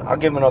man, I'll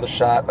give him another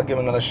shot.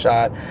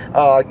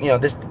 Oh,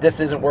 this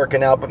isn't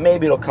working out, but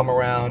maybe it'll come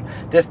around.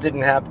 This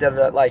didn't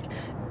happen. Like,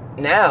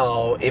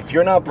 now, if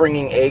you're not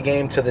bringing A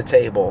game to the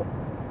table,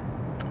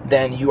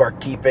 then you are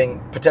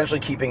potentially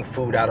keeping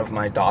food out of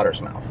my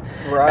daughter's mouth.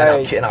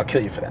 Right. And I'll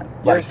kill you for that.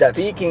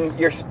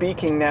 You're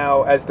speaking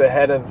now as the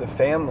head of the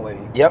family.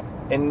 Yep.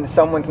 And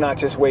someone's not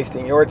just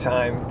wasting your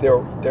time,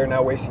 they're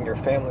now wasting your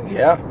family's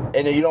time.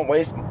 And you don't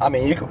waste, I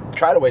mean, you can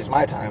try to waste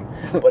my time,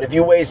 but if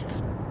you're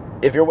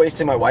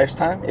wasting my wife's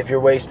time, if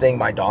you're wasting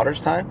my daughter's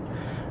time,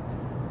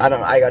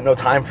 I got no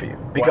time for you.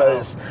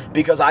 Because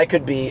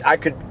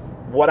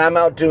what I'm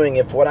out doing,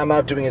 if what I'm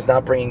out doing is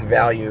not bringing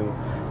value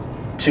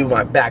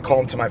to back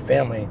home to my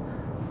family,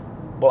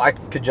 well, I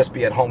could just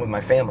be at home with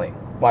my family.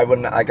 Why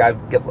wouldn't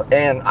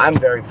and I'm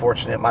very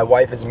fortunate. My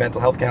wife is a mental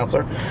health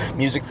counselor,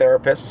 music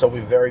therapist, so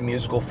we're a very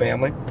musical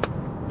family.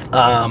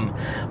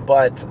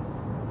 But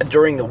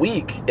during the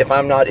week, if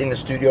I'm not in the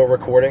studio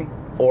recording,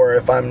 or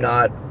if I'm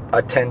not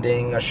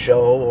attending a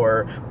show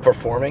or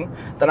performing,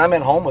 then I'm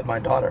at home with my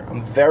daughter.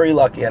 I'm very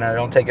lucky, and I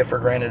don't take it for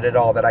granted at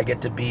all, that I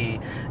get to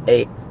be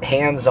a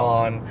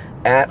hands-on,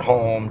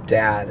 at-home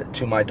dad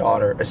to my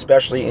daughter,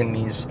 especially in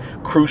these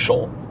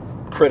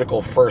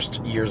critical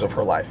first years of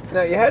her life.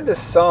 Now, you had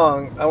this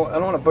song, I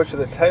don't want to butcher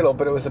the title,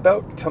 but it was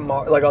about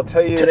tomorrow. Like, I'll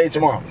tell you... Today,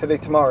 Tomorrow. Today,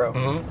 Tomorrow.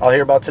 Mm-hmm. I'll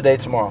hear about Today,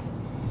 Tomorrow.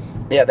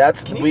 Yeah,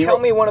 that's... Can you tell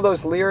me one of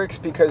those lyrics?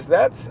 Because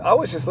I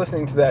was just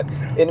listening to that.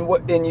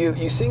 And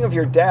you sing of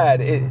your dad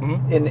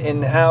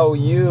in how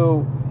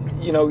you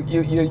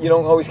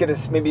don't always get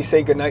to maybe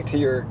say goodnight to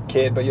your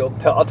kid, but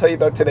I'll tell you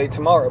about Today,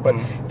 Tomorrow. But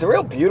it's a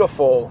real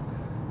beautiful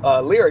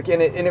lyric,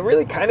 and it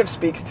really kind of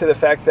speaks to the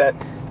fact that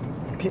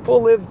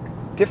people live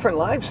different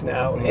lives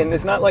now, and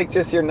it's not like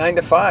just your 9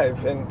 to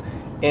 5, and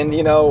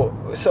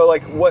so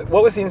like what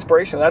was the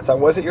inspiration of that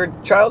song? Was it your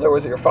child or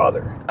was it your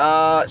father?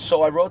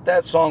 So I wrote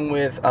that song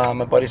with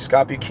my buddy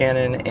Scott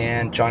Buchanan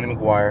and Johnny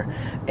McGuire,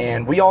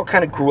 and we all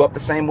kind of grew up the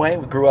same way.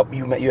 We grew up,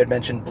 you had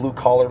mentioned blue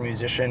collar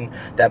musician,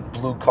 that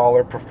blue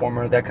collar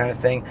performer, that kind of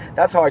thing.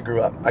 That's how I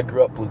grew up. I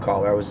grew up blue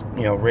collar. I was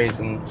raised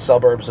in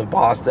suburbs of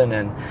Boston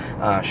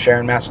and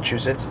Sharon,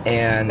 Massachusetts,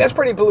 and that's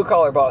pretty blue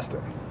collar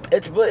Boston.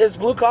 It's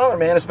blue collar,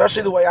 man,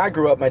 especially the way I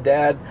grew up. My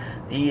dad,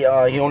 he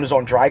owned his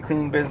own dry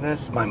cleaning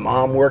business. My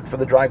mom worked for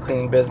the dry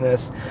cleaning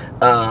business.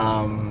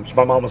 My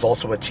mom was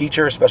also a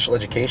teacher, a special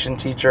education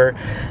teacher.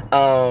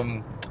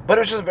 But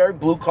it was just a very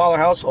blue collar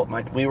household.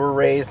 We were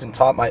raised and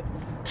taught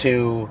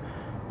to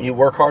you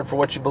work hard for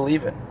what you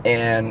believe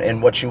in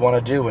and what you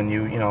want to do, and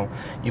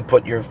you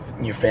put your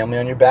family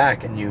on your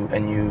back, and you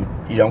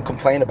don't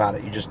complain about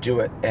it. You just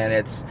do it, and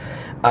it's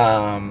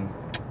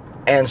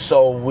and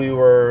so we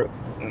were.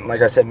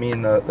 Like I said, me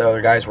and the other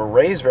guys were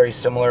raised very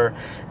similar,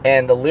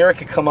 and the lyric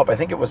had come up. I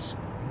think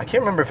I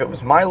can't remember if it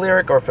was my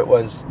lyric or if it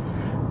was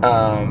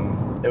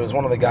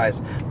one of the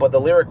guys. But the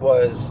lyric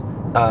was,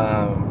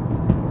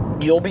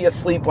 "You'll be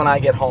asleep when I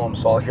get home,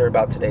 so I'll hear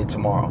about today,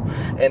 tomorrow."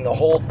 And the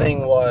whole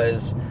thing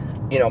was,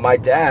 my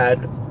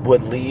dad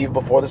would leave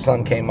before the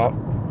sun came up,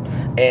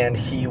 and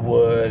he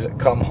would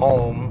come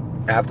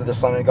home after the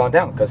sun had gone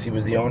down, because he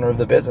was the owner of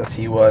the business.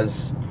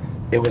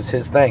 It was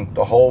his thing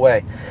the whole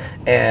way.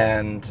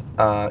 And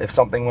if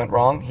something went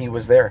wrong, he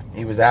was there.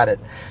 He was at it.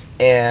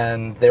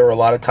 And there were a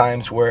lot of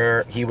times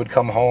where he would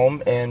come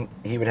home and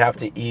he would have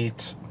to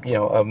eat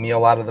a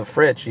meal out of the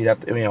fridge. He'd have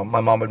to,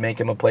 my mom would make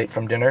him a plate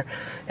from dinner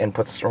and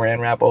put saran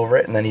wrap over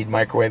it, and then he'd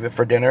microwave it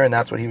for dinner, and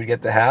that's what he would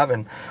get to have.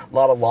 And a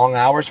lot of long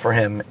hours for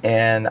him,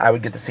 and I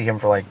would get to see him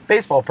for like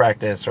baseball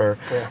practice, or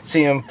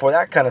see him for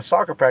that kind of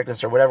soccer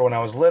practice or whatever when I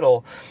was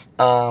little.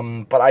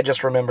 But I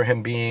just remember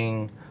him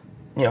being,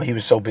 he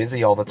was so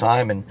busy all the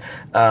time.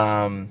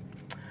 And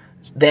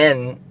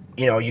then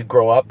you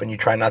grow up and you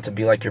try not to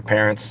be like your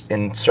parents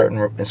in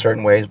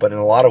certain ways, but in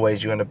a lot of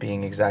ways you end up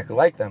being exactly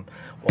like them.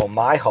 Well,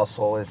 my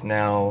hustle is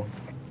now,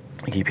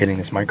 I keep hitting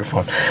this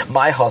microphone.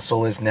 My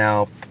hustle is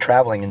now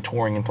traveling and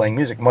touring and playing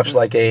music, much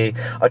like a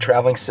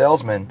traveling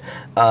salesman,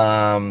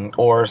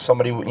 or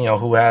somebody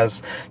who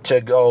has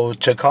to go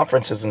to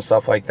conferences and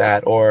stuff like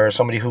that, or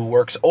somebody who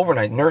works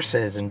overnight,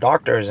 nurses and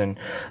doctors, and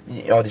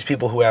these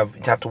people who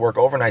have to work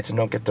overnights and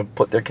don't get to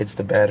put their kids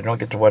to bed, and don't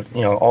get to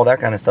all that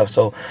kind of stuff.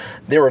 So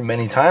there were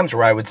many times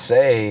where I would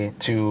say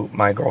to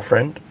my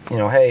girlfriend,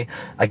 hey,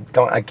 I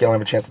don't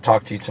have a chance to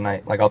talk to you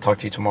tonight. Like, I'll talk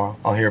to you tomorrow.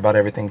 I'll hear about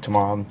everything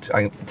tomorrow.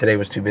 Today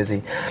was too busy.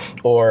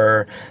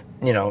 Or,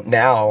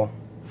 now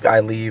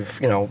I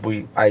leave,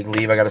 I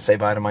got to say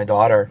bye to my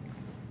daughter.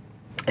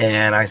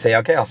 And I say,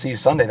 okay, I'll see you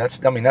Sunday. That's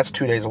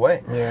 2 days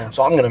away. Yeah.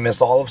 So I'm going to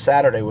miss all of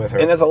Saturday with her.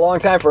 And that's a long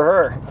time for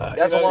her.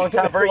 That's a long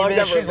time for her. Even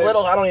if she's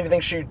little, I don't even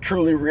think she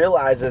truly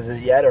realizes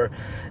it yet, or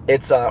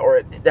it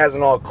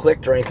hasn't all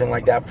clicked or anything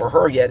like that for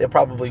her yet. It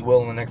probably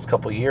will in the next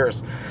couple of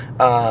years.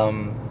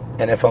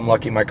 And if I'm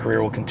lucky, my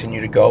career will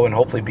continue to go and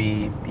hopefully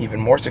be even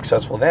more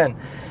successful then.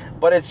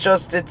 But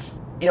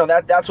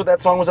that's what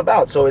that song was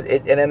about. So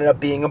it ended up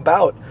being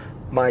about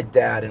my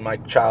dad and my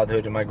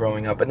childhood and my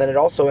growing up. And then it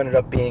also ended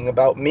up being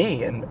about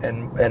me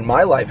and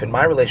my life and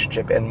my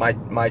relationship and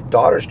my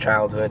daughter's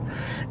childhood.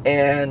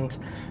 And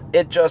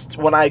it just,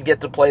 when I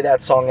get to play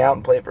that song out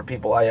and play it for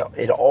people,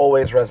 it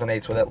always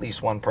resonates with at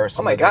least one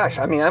person. Oh my gosh.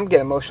 I mean, I'm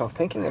getting emotional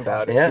thinking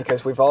about it,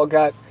 because we've all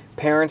got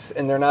parents,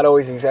 and they're not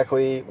always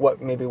exactly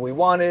what maybe we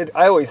wanted.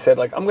 I always said,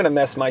 like, I'm going to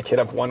mess my kid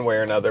up one way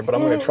or another, but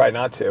I'm going to try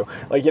not to.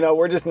 Like,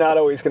 we're just not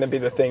always going to be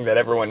the thing that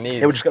everyone needs.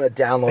 Yeah, we're just going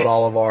to download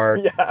all of our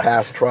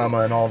past trauma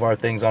and all of our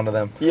things onto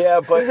them.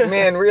 Yeah, but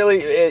man, really,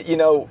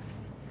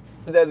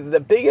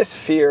 the biggest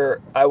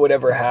fear I would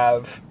ever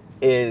have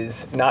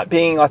is not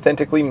being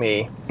authentically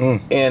me,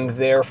 and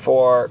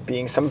therefore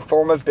being some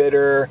form of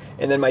bitter,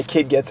 and then my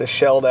kid gets a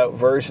shelled out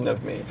version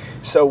of me.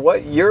 So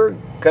what you're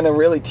going to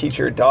really teach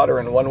your daughter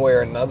in one way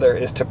or another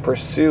is to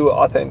pursue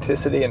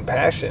authenticity and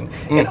passion.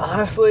 And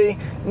honestly,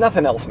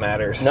 nothing else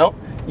matters. Nope.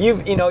 You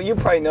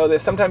probably know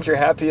this. Sometimes your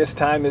happiest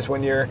time is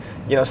when you're,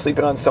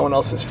 sleeping on someone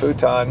else's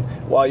futon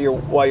while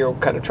you're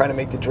kind of trying to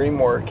make the dream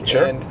work.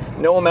 Sure. And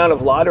no amount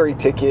of lottery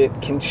ticket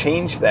can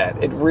change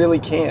that. It really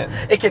can.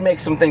 It can make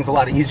some things a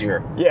lot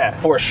easier. Yeah.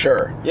 For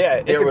sure. Yeah.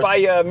 It can buy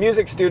you a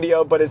music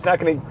studio, but it's not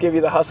going to give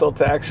you the hustle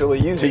to actually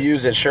use it. To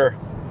use it, sure.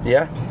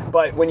 Yeah.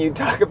 But when you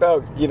talk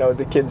about,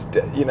 the kids,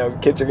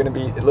 kids are going to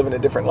be living a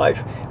different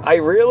life. I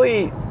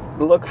really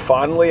look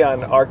fondly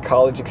on our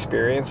college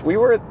experience. We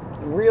were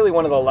really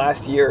one of the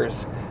last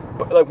years,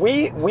 like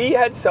we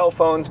had cell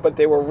phones, but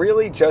they were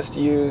really just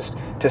used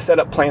to set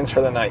up plans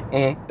for the night.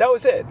 That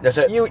was it. That's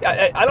it.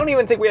 I don't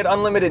even think we had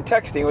unlimited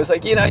texting. It was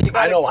like,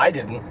 I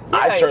didn't. Yeah,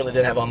 I certainly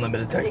didn't have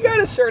unlimited texting. You got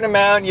a certain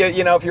amount,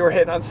 if you were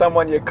hitting on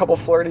someone, a couple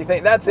flirty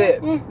things, that's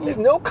it.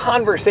 No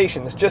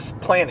conversations, just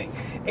planning.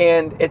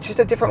 And it's just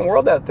a different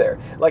world out there.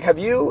 Like,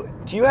 do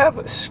you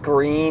have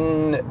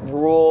screen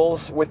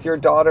rules with your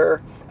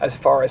daughter as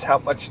far as how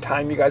much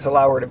time you guys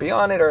allow her to be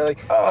on it, or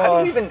like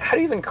how do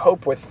you even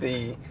cope with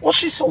the? Well,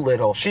 she's so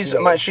little. She's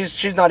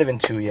not even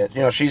 2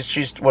 yet.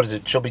 She's what is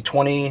it? She'll be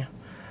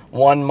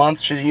 21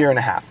 months. She's a year and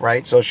a half,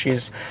 right? So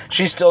she's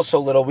still so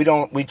little.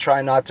 We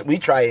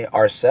try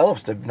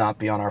ourselves to not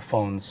be on our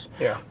phones.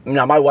 Yeah.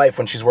 Now my wife,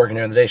 when she's working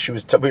during the day,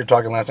 we were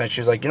talking last night.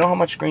 She was like, how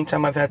much screen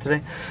time I've had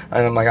today?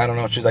 And I'm like, I don't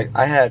know. She's like,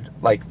 I had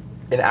like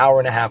an hour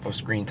and a half of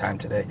screen time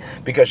today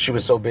because she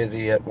was so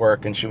busy at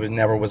work and she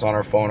never was on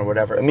her phone or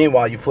whatever. And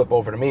meanwhile, you flip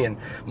over to me and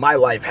my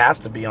life has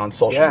to be on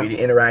social media,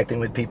 interacting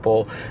with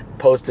people,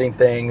 posting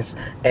things,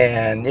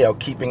 and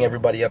keeping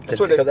everybody up to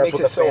date. Because that's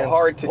what makes it so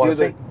hard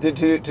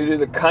to do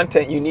the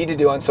content you need to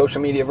do on social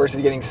media versus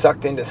getting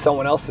sucked into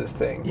someone else's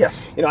thing.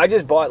 Yes. I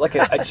just bought like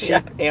a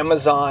cheap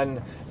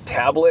Amazon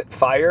tablet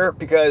Fire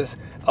because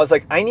I was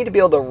like, I need to be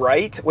able to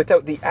write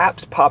without the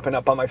apps popping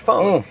up on my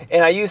phone.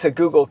 And I use a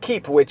Google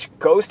Keep, which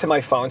goes to my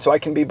phone so I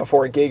can be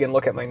before a gig and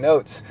look at my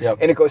notes.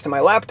 And it goes to my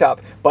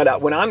laptop. But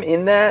when I'm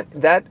in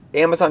that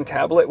Amazon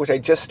tablet, which I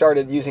just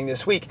started using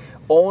this week,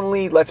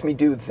 only lets me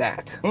do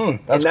that.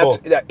 That's cool.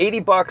 That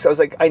 $80, I was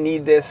like, I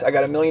need this. I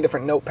got a million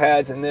different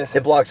notepads and this.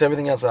 It blocks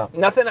everything else out.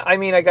 Nothing. I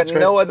mean, I got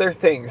no other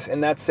things,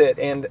 and that's it.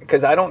 And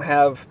because I don't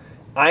have,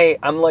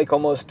 I'm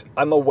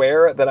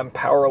aware that I'm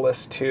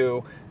powerless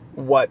to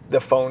what the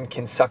phone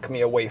can suck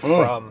me away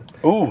from.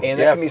 And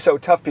that can be so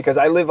tough because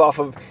I live off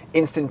of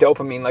instant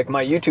dopamine. Like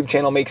my YouTube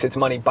channel makes its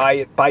money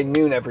by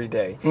noon every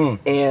day.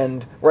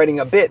 And writing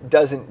a bit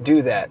doesn't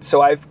do that.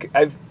 So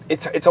I've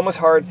it's almost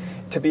hard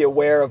to be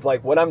aware of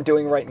like what I'm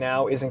doing right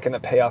now isn't going to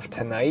pay off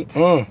tonight.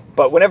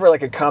 But whenever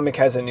like a comic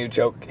has a new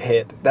joke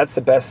hit, that's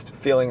the best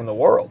feeling in the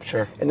world.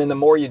 Sure. And then the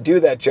more you do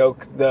that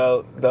joke,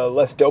 the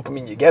less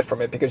dopamine you get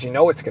from it because you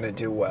know it's going to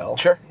do well.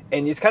 Sure.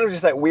 And it's kind of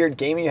just that weird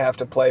game you have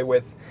to play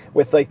with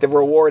like the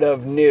reward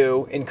of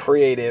new and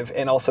creative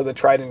and also the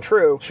tried and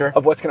true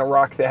of what's going to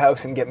rock the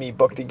house and get me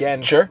booked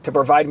again to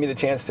provide me the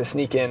chance to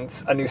sneak in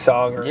a new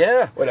song or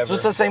whatever. So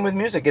it's the same with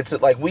music. It's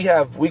like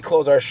we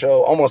close our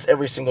show, almost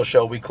every single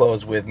show we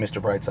close with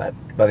Mr. Brightside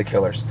by The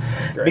Killers.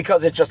 Great.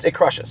 Because it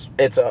crushes.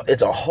 It's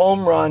a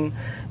home run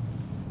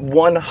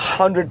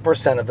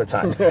 100% of the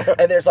time.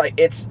 And there's like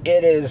it's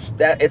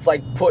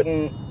like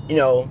putting, you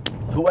know,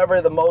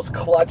 whoever the most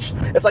clutch,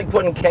 it's like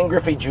putting Ken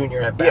Griffey Jr.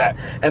 at bat.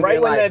 And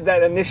right when like,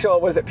 that initial,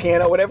 was it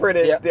piano, whatever it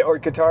is, or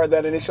guitar,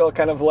 that initial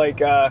kind of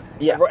like,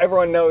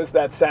 everyone knows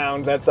that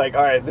sound. That's like,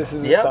 all right, this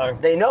is the song.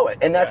 They know it.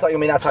 And that's like, I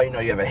mean, that's how you know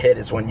you have a hit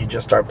is when you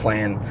just start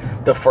playing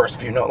the first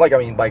few notes. Like, I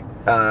mean, like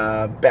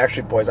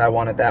Backstreet Boys, I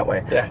Want It That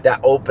Way. That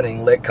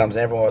opening lick comes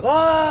and everyone goes,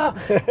 ah,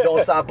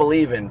 Don't Stop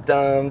Believing.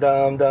 Dum,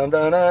 dum, dum,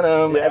 dum, dum,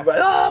 dum.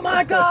 Everybody, oh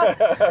my God.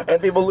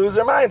 And people lose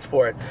their minds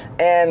for it.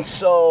 And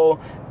so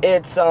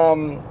it's,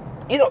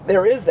 you know,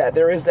 there is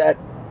that,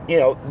 you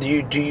know, do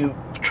you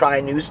try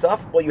new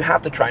stuff? Well, you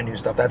have to try new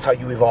stuff. That's how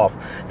you evolve.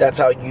 That's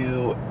how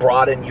you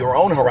broaden your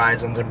own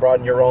horizons and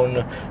broaden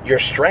your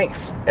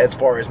strengths as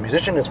far as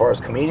musician, as far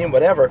as comedian,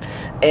 whatever.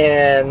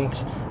 And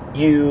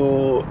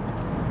you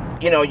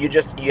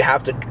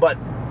have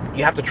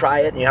to try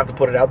it and you have to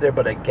put it out there.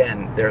 But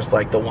again, there's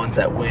like the ones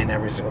that win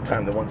every single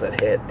time, the ones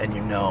that hit, and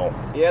you know.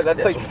 Yeah,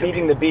 that's like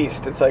feeding the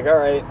beast. It's like, all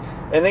right.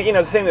 And then, you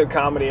know, the same with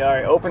comedy. All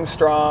right, open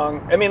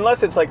strong. I mean,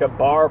 unless it's like a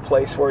bar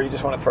place where you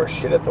just want to throw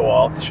shit at the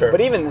wall. Sure.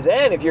 But even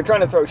then, if you're trying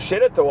to throw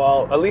shit at the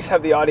wall, at least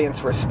have the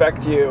audience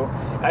respect you.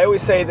 I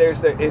always say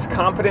is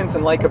competence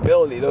and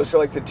likability. Those are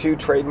like the two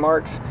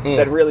trademarks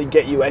that really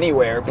get you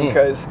anywhere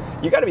because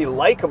you got to be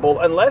likable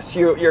unless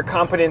your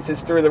competence is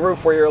through the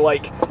roof where you're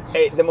like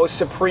the most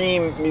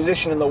supreme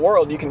musician in the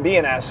world. You can be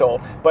an asshole.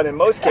 But in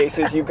most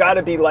cases, you got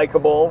to be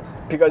likable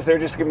because they're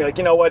just going to be like,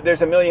 you know what,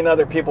 there's a million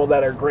other people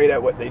that are great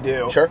at what they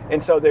do. Sure.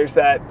 And so there's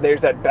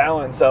that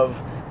balance of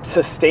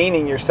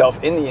sustaining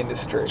yourself in the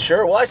industry.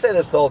 Sure. Well, I say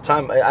this all the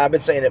time. I've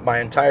been saying it my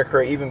entire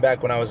career, even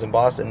back when I was in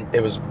Boston.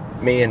 It was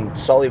me and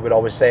Sully would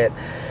always say it.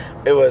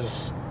 It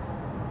was,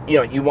 you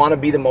know, you want to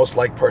be the most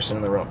liked person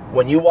in the room.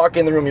 When you walk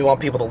in the room, you want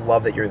people to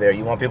love that you're there.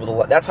 You want people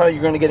to that's how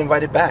you're going to get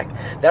invited back.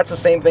 That's the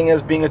same thing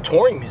as being a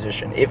touring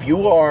musician. If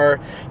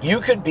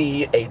you could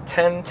be a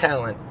 10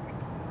 talent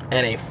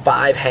and a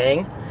 5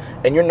 hang,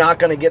 and you're not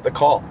going to get the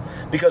call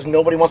because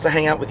nobody wants to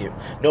hang out with you.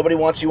 Nobody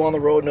wants you on the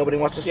road. Nobody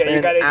wants to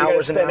spend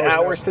hours and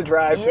hours to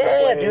drive.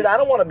 Yeah, dude, I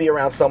don't want to be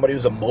around somebody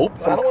who's a mope.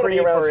 I don't want to be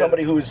around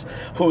somebody who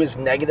is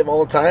negative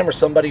all the time or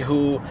somebody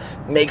who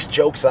makes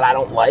jokes that I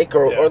don't like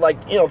or like,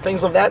 you know,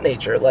 things of that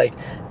nature. Like,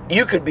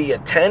 you could be a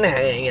 10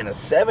 hang and a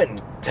 7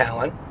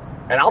 talent,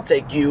 and I'll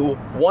take you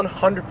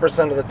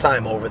 100% of the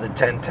time over the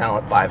 10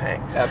 talent 5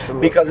 hang.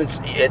 Absolutely. Because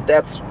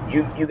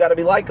you got to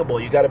be likable.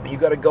 You got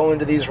to go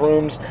into these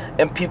rooms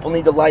and people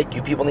need to like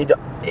you. People need to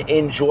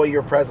enjoy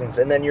your presence,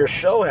 and then your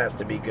show has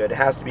to be good. It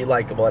has to be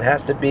likable. It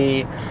has to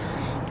be.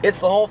 It's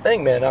the whole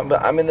thing, man.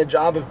 I'm in the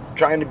job of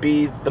trying to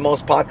be the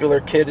most popular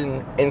kid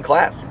in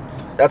class.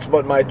 That's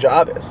what my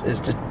job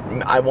is to.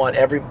 I want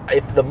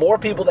if the more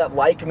people that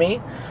like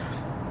me,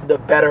 the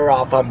better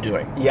off I'm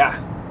doing.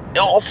 Yeah.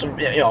 Also,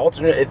 you know,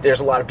 if there's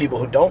a lot of people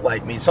who don't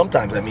like me,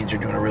 sometimes that means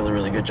you're doing a really,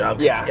 really good job.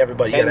 Yeah,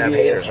 everybody gotta have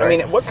haters, right? I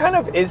mean, what kind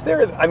of is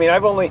there? I mean,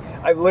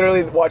 I've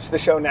literally watched the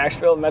show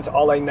Nashville, and that's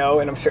all I know.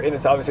 And I'm sure, and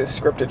it's obviously a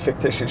scripted,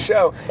 fictitious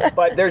show.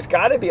 But there's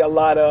got to be a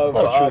lot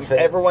of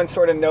everyone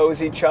sort of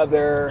knows each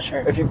other.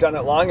 Sure. If you've done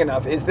it long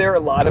enough, is there a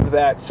lot of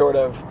that sort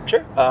of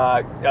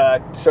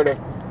sort of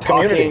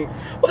community?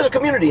 Well, there's a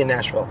community in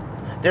Nashville.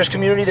 There's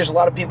community. There's a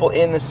lot of people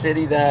in the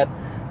city that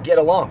get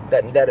along,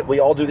 that we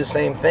all do the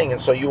same thing, and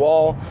so you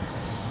all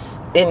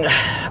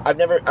I've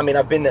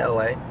been to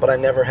LA, but I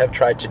never have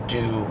tried to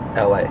do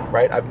LA,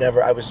 right? I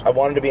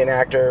wanted to be an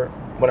actor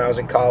when I was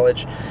in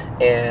college,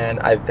 and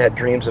I've had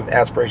dreams of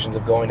aspirations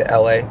of going to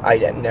LA. I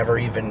never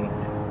even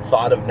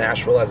thought of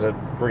Nashville as a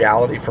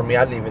reality for me.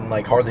 I didn't even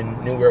hardly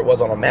knew where it was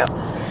on a map,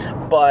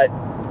 but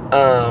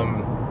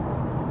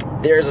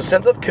there's a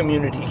sense of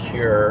community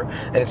here,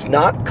 and it's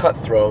not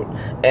cutthroat,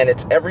 and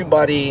it's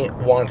everybody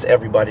wants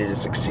everybody to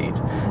succeed.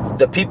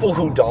 The people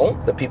who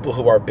don't, the people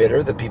who are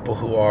bitter, the people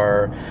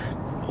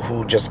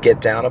who just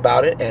get down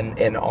about it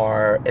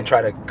and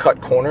try to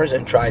cut corners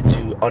and try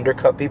to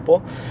undercut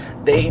people,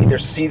 they either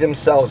see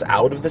themselves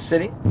out of the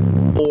city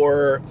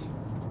or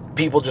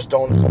people just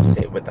don't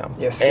associate with them.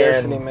 Yeah,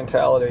 scarcity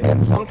mentality.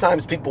 And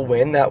sometimes people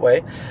win that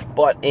way,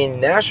 but in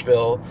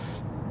Nashville,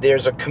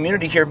 there's a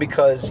community here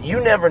because you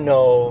never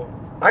know.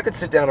 I could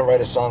sit down and write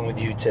a song with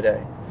you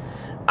today.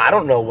 I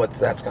don't know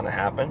that's going to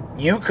happen.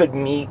 You could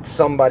meet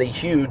somebody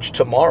huge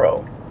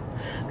tomorrow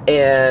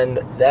and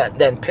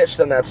then pitch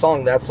them that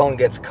song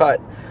gets cut,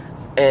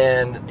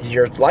 and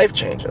your life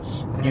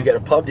changes. You get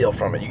a pub deal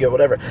from it. You get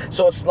whatever.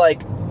 So it's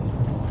like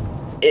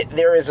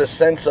there is a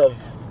sense of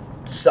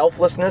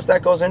selflessness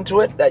that goes into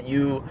it, that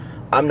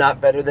I'm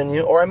not better than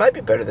you, or I might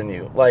be better than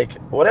you, like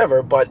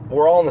whatever, but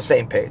we're all on the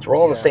same page. We're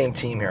all on the same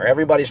team here.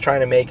 Everybody's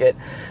trying to make it,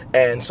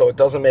 and so it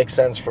doesn't make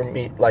sense for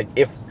me. Like,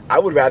 if I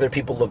would rather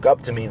people look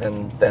up to me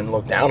than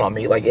look down on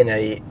me, like in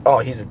a, oh,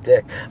 he's a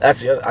dick.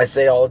 That's the other, I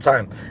say all the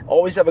time.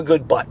 Always have a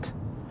good butt.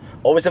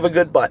 Always have a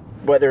good butt,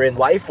 whether in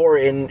life or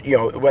in,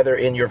 whether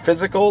in your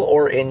physical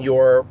or in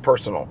your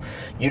personal.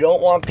 You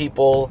don't want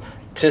people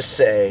to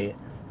say,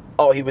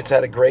 oh, he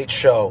had a great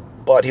show,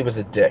 but he was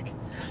a dick.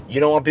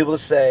 You don't want people to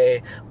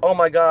say, oh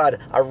my God,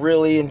 I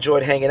really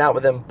enjoyed hanging out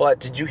with him, but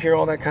did you hear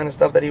all that kind of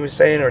stuff that he was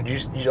saying, or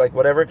did you like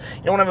whatever?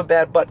 You don't want to have a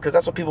bad butt, because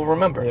that's what people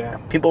remember. Yeah.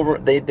 People,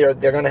 they're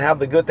going to have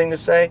the good thing to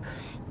say,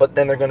 but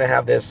then they're going to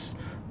have this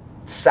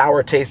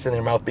sour taste in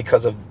their mouth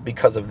because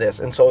of this.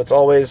 And so it's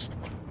always,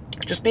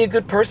 just be a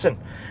good person.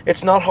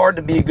 It's not hard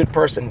to be a good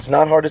person. It's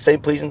not hard to say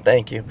please and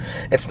thank you.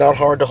 It's not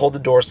hard to hold the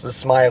doors, to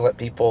smile at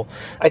people.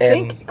 I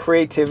think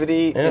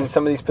creativity in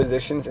some of these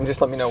positions, and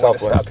just let me know when to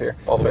stop here.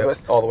 All the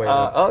way.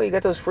 Oh, you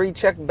got those free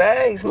check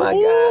bags, my guy.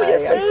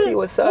 Yes, I see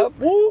what's up.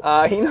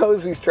 He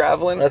knows he's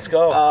traveling. Let's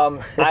go.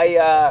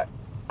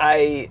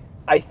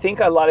 I think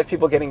a lot of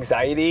people get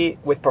anxiety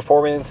with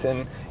performance,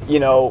 and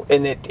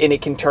and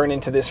it can turn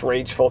into this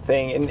rageful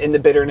thing, and the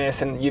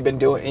bitterness, and you've been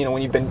doing,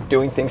 when you've been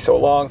doing things so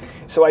long.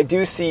 So I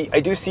do see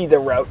the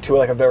route to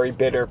like a very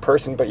bitter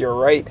person, but you're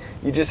right.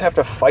 You just have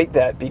to fight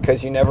that,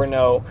 because you never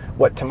know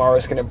what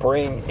tomorrow's going to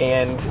bring.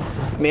 And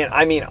man,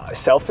 I mean,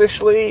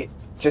 selfishly,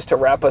 just to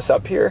wrap us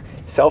up here,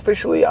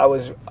 selfishly,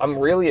 I'm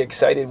really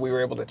excited we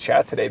were able to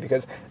chat today,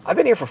 because I've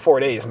been here for 4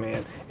 days,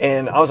 man.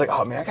 And I was like,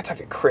 oh man, I gotta talk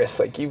to Chris.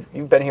 Like,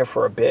 you've been here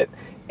for a bit,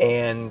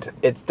 and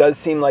it does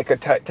seem like a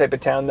type of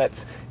town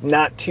that's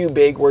not too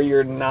big, where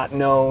you're not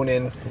known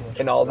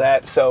and all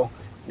that. So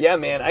yeah,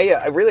 man,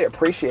 I really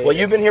appreciate it. Well,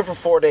 you've been here for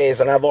 4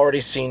 days, and I've already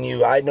seen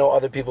you. I know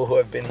other people who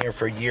have been here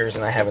for years,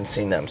 and I haven't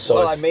seen them. So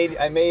well, I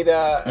made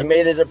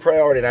it a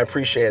priority, and I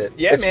appreciate it.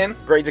 Yeah, man.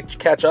 Great to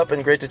catch up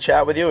and great to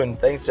chat with you, and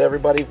thanks to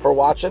everybody for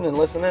watching and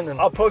listening. And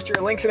I'll post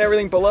your links and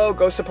everything below.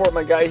 Go support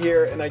my guy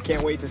here, and I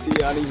can't wait to see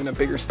you on even a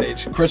bigger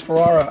stage. Chris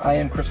Ferrara, I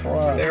am Chris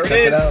Ferrara. There it Check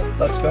is. it out.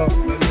 Let's go.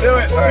 Let's do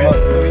it. All right.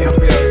 Let me help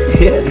you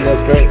out. Yeah,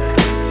 that's great.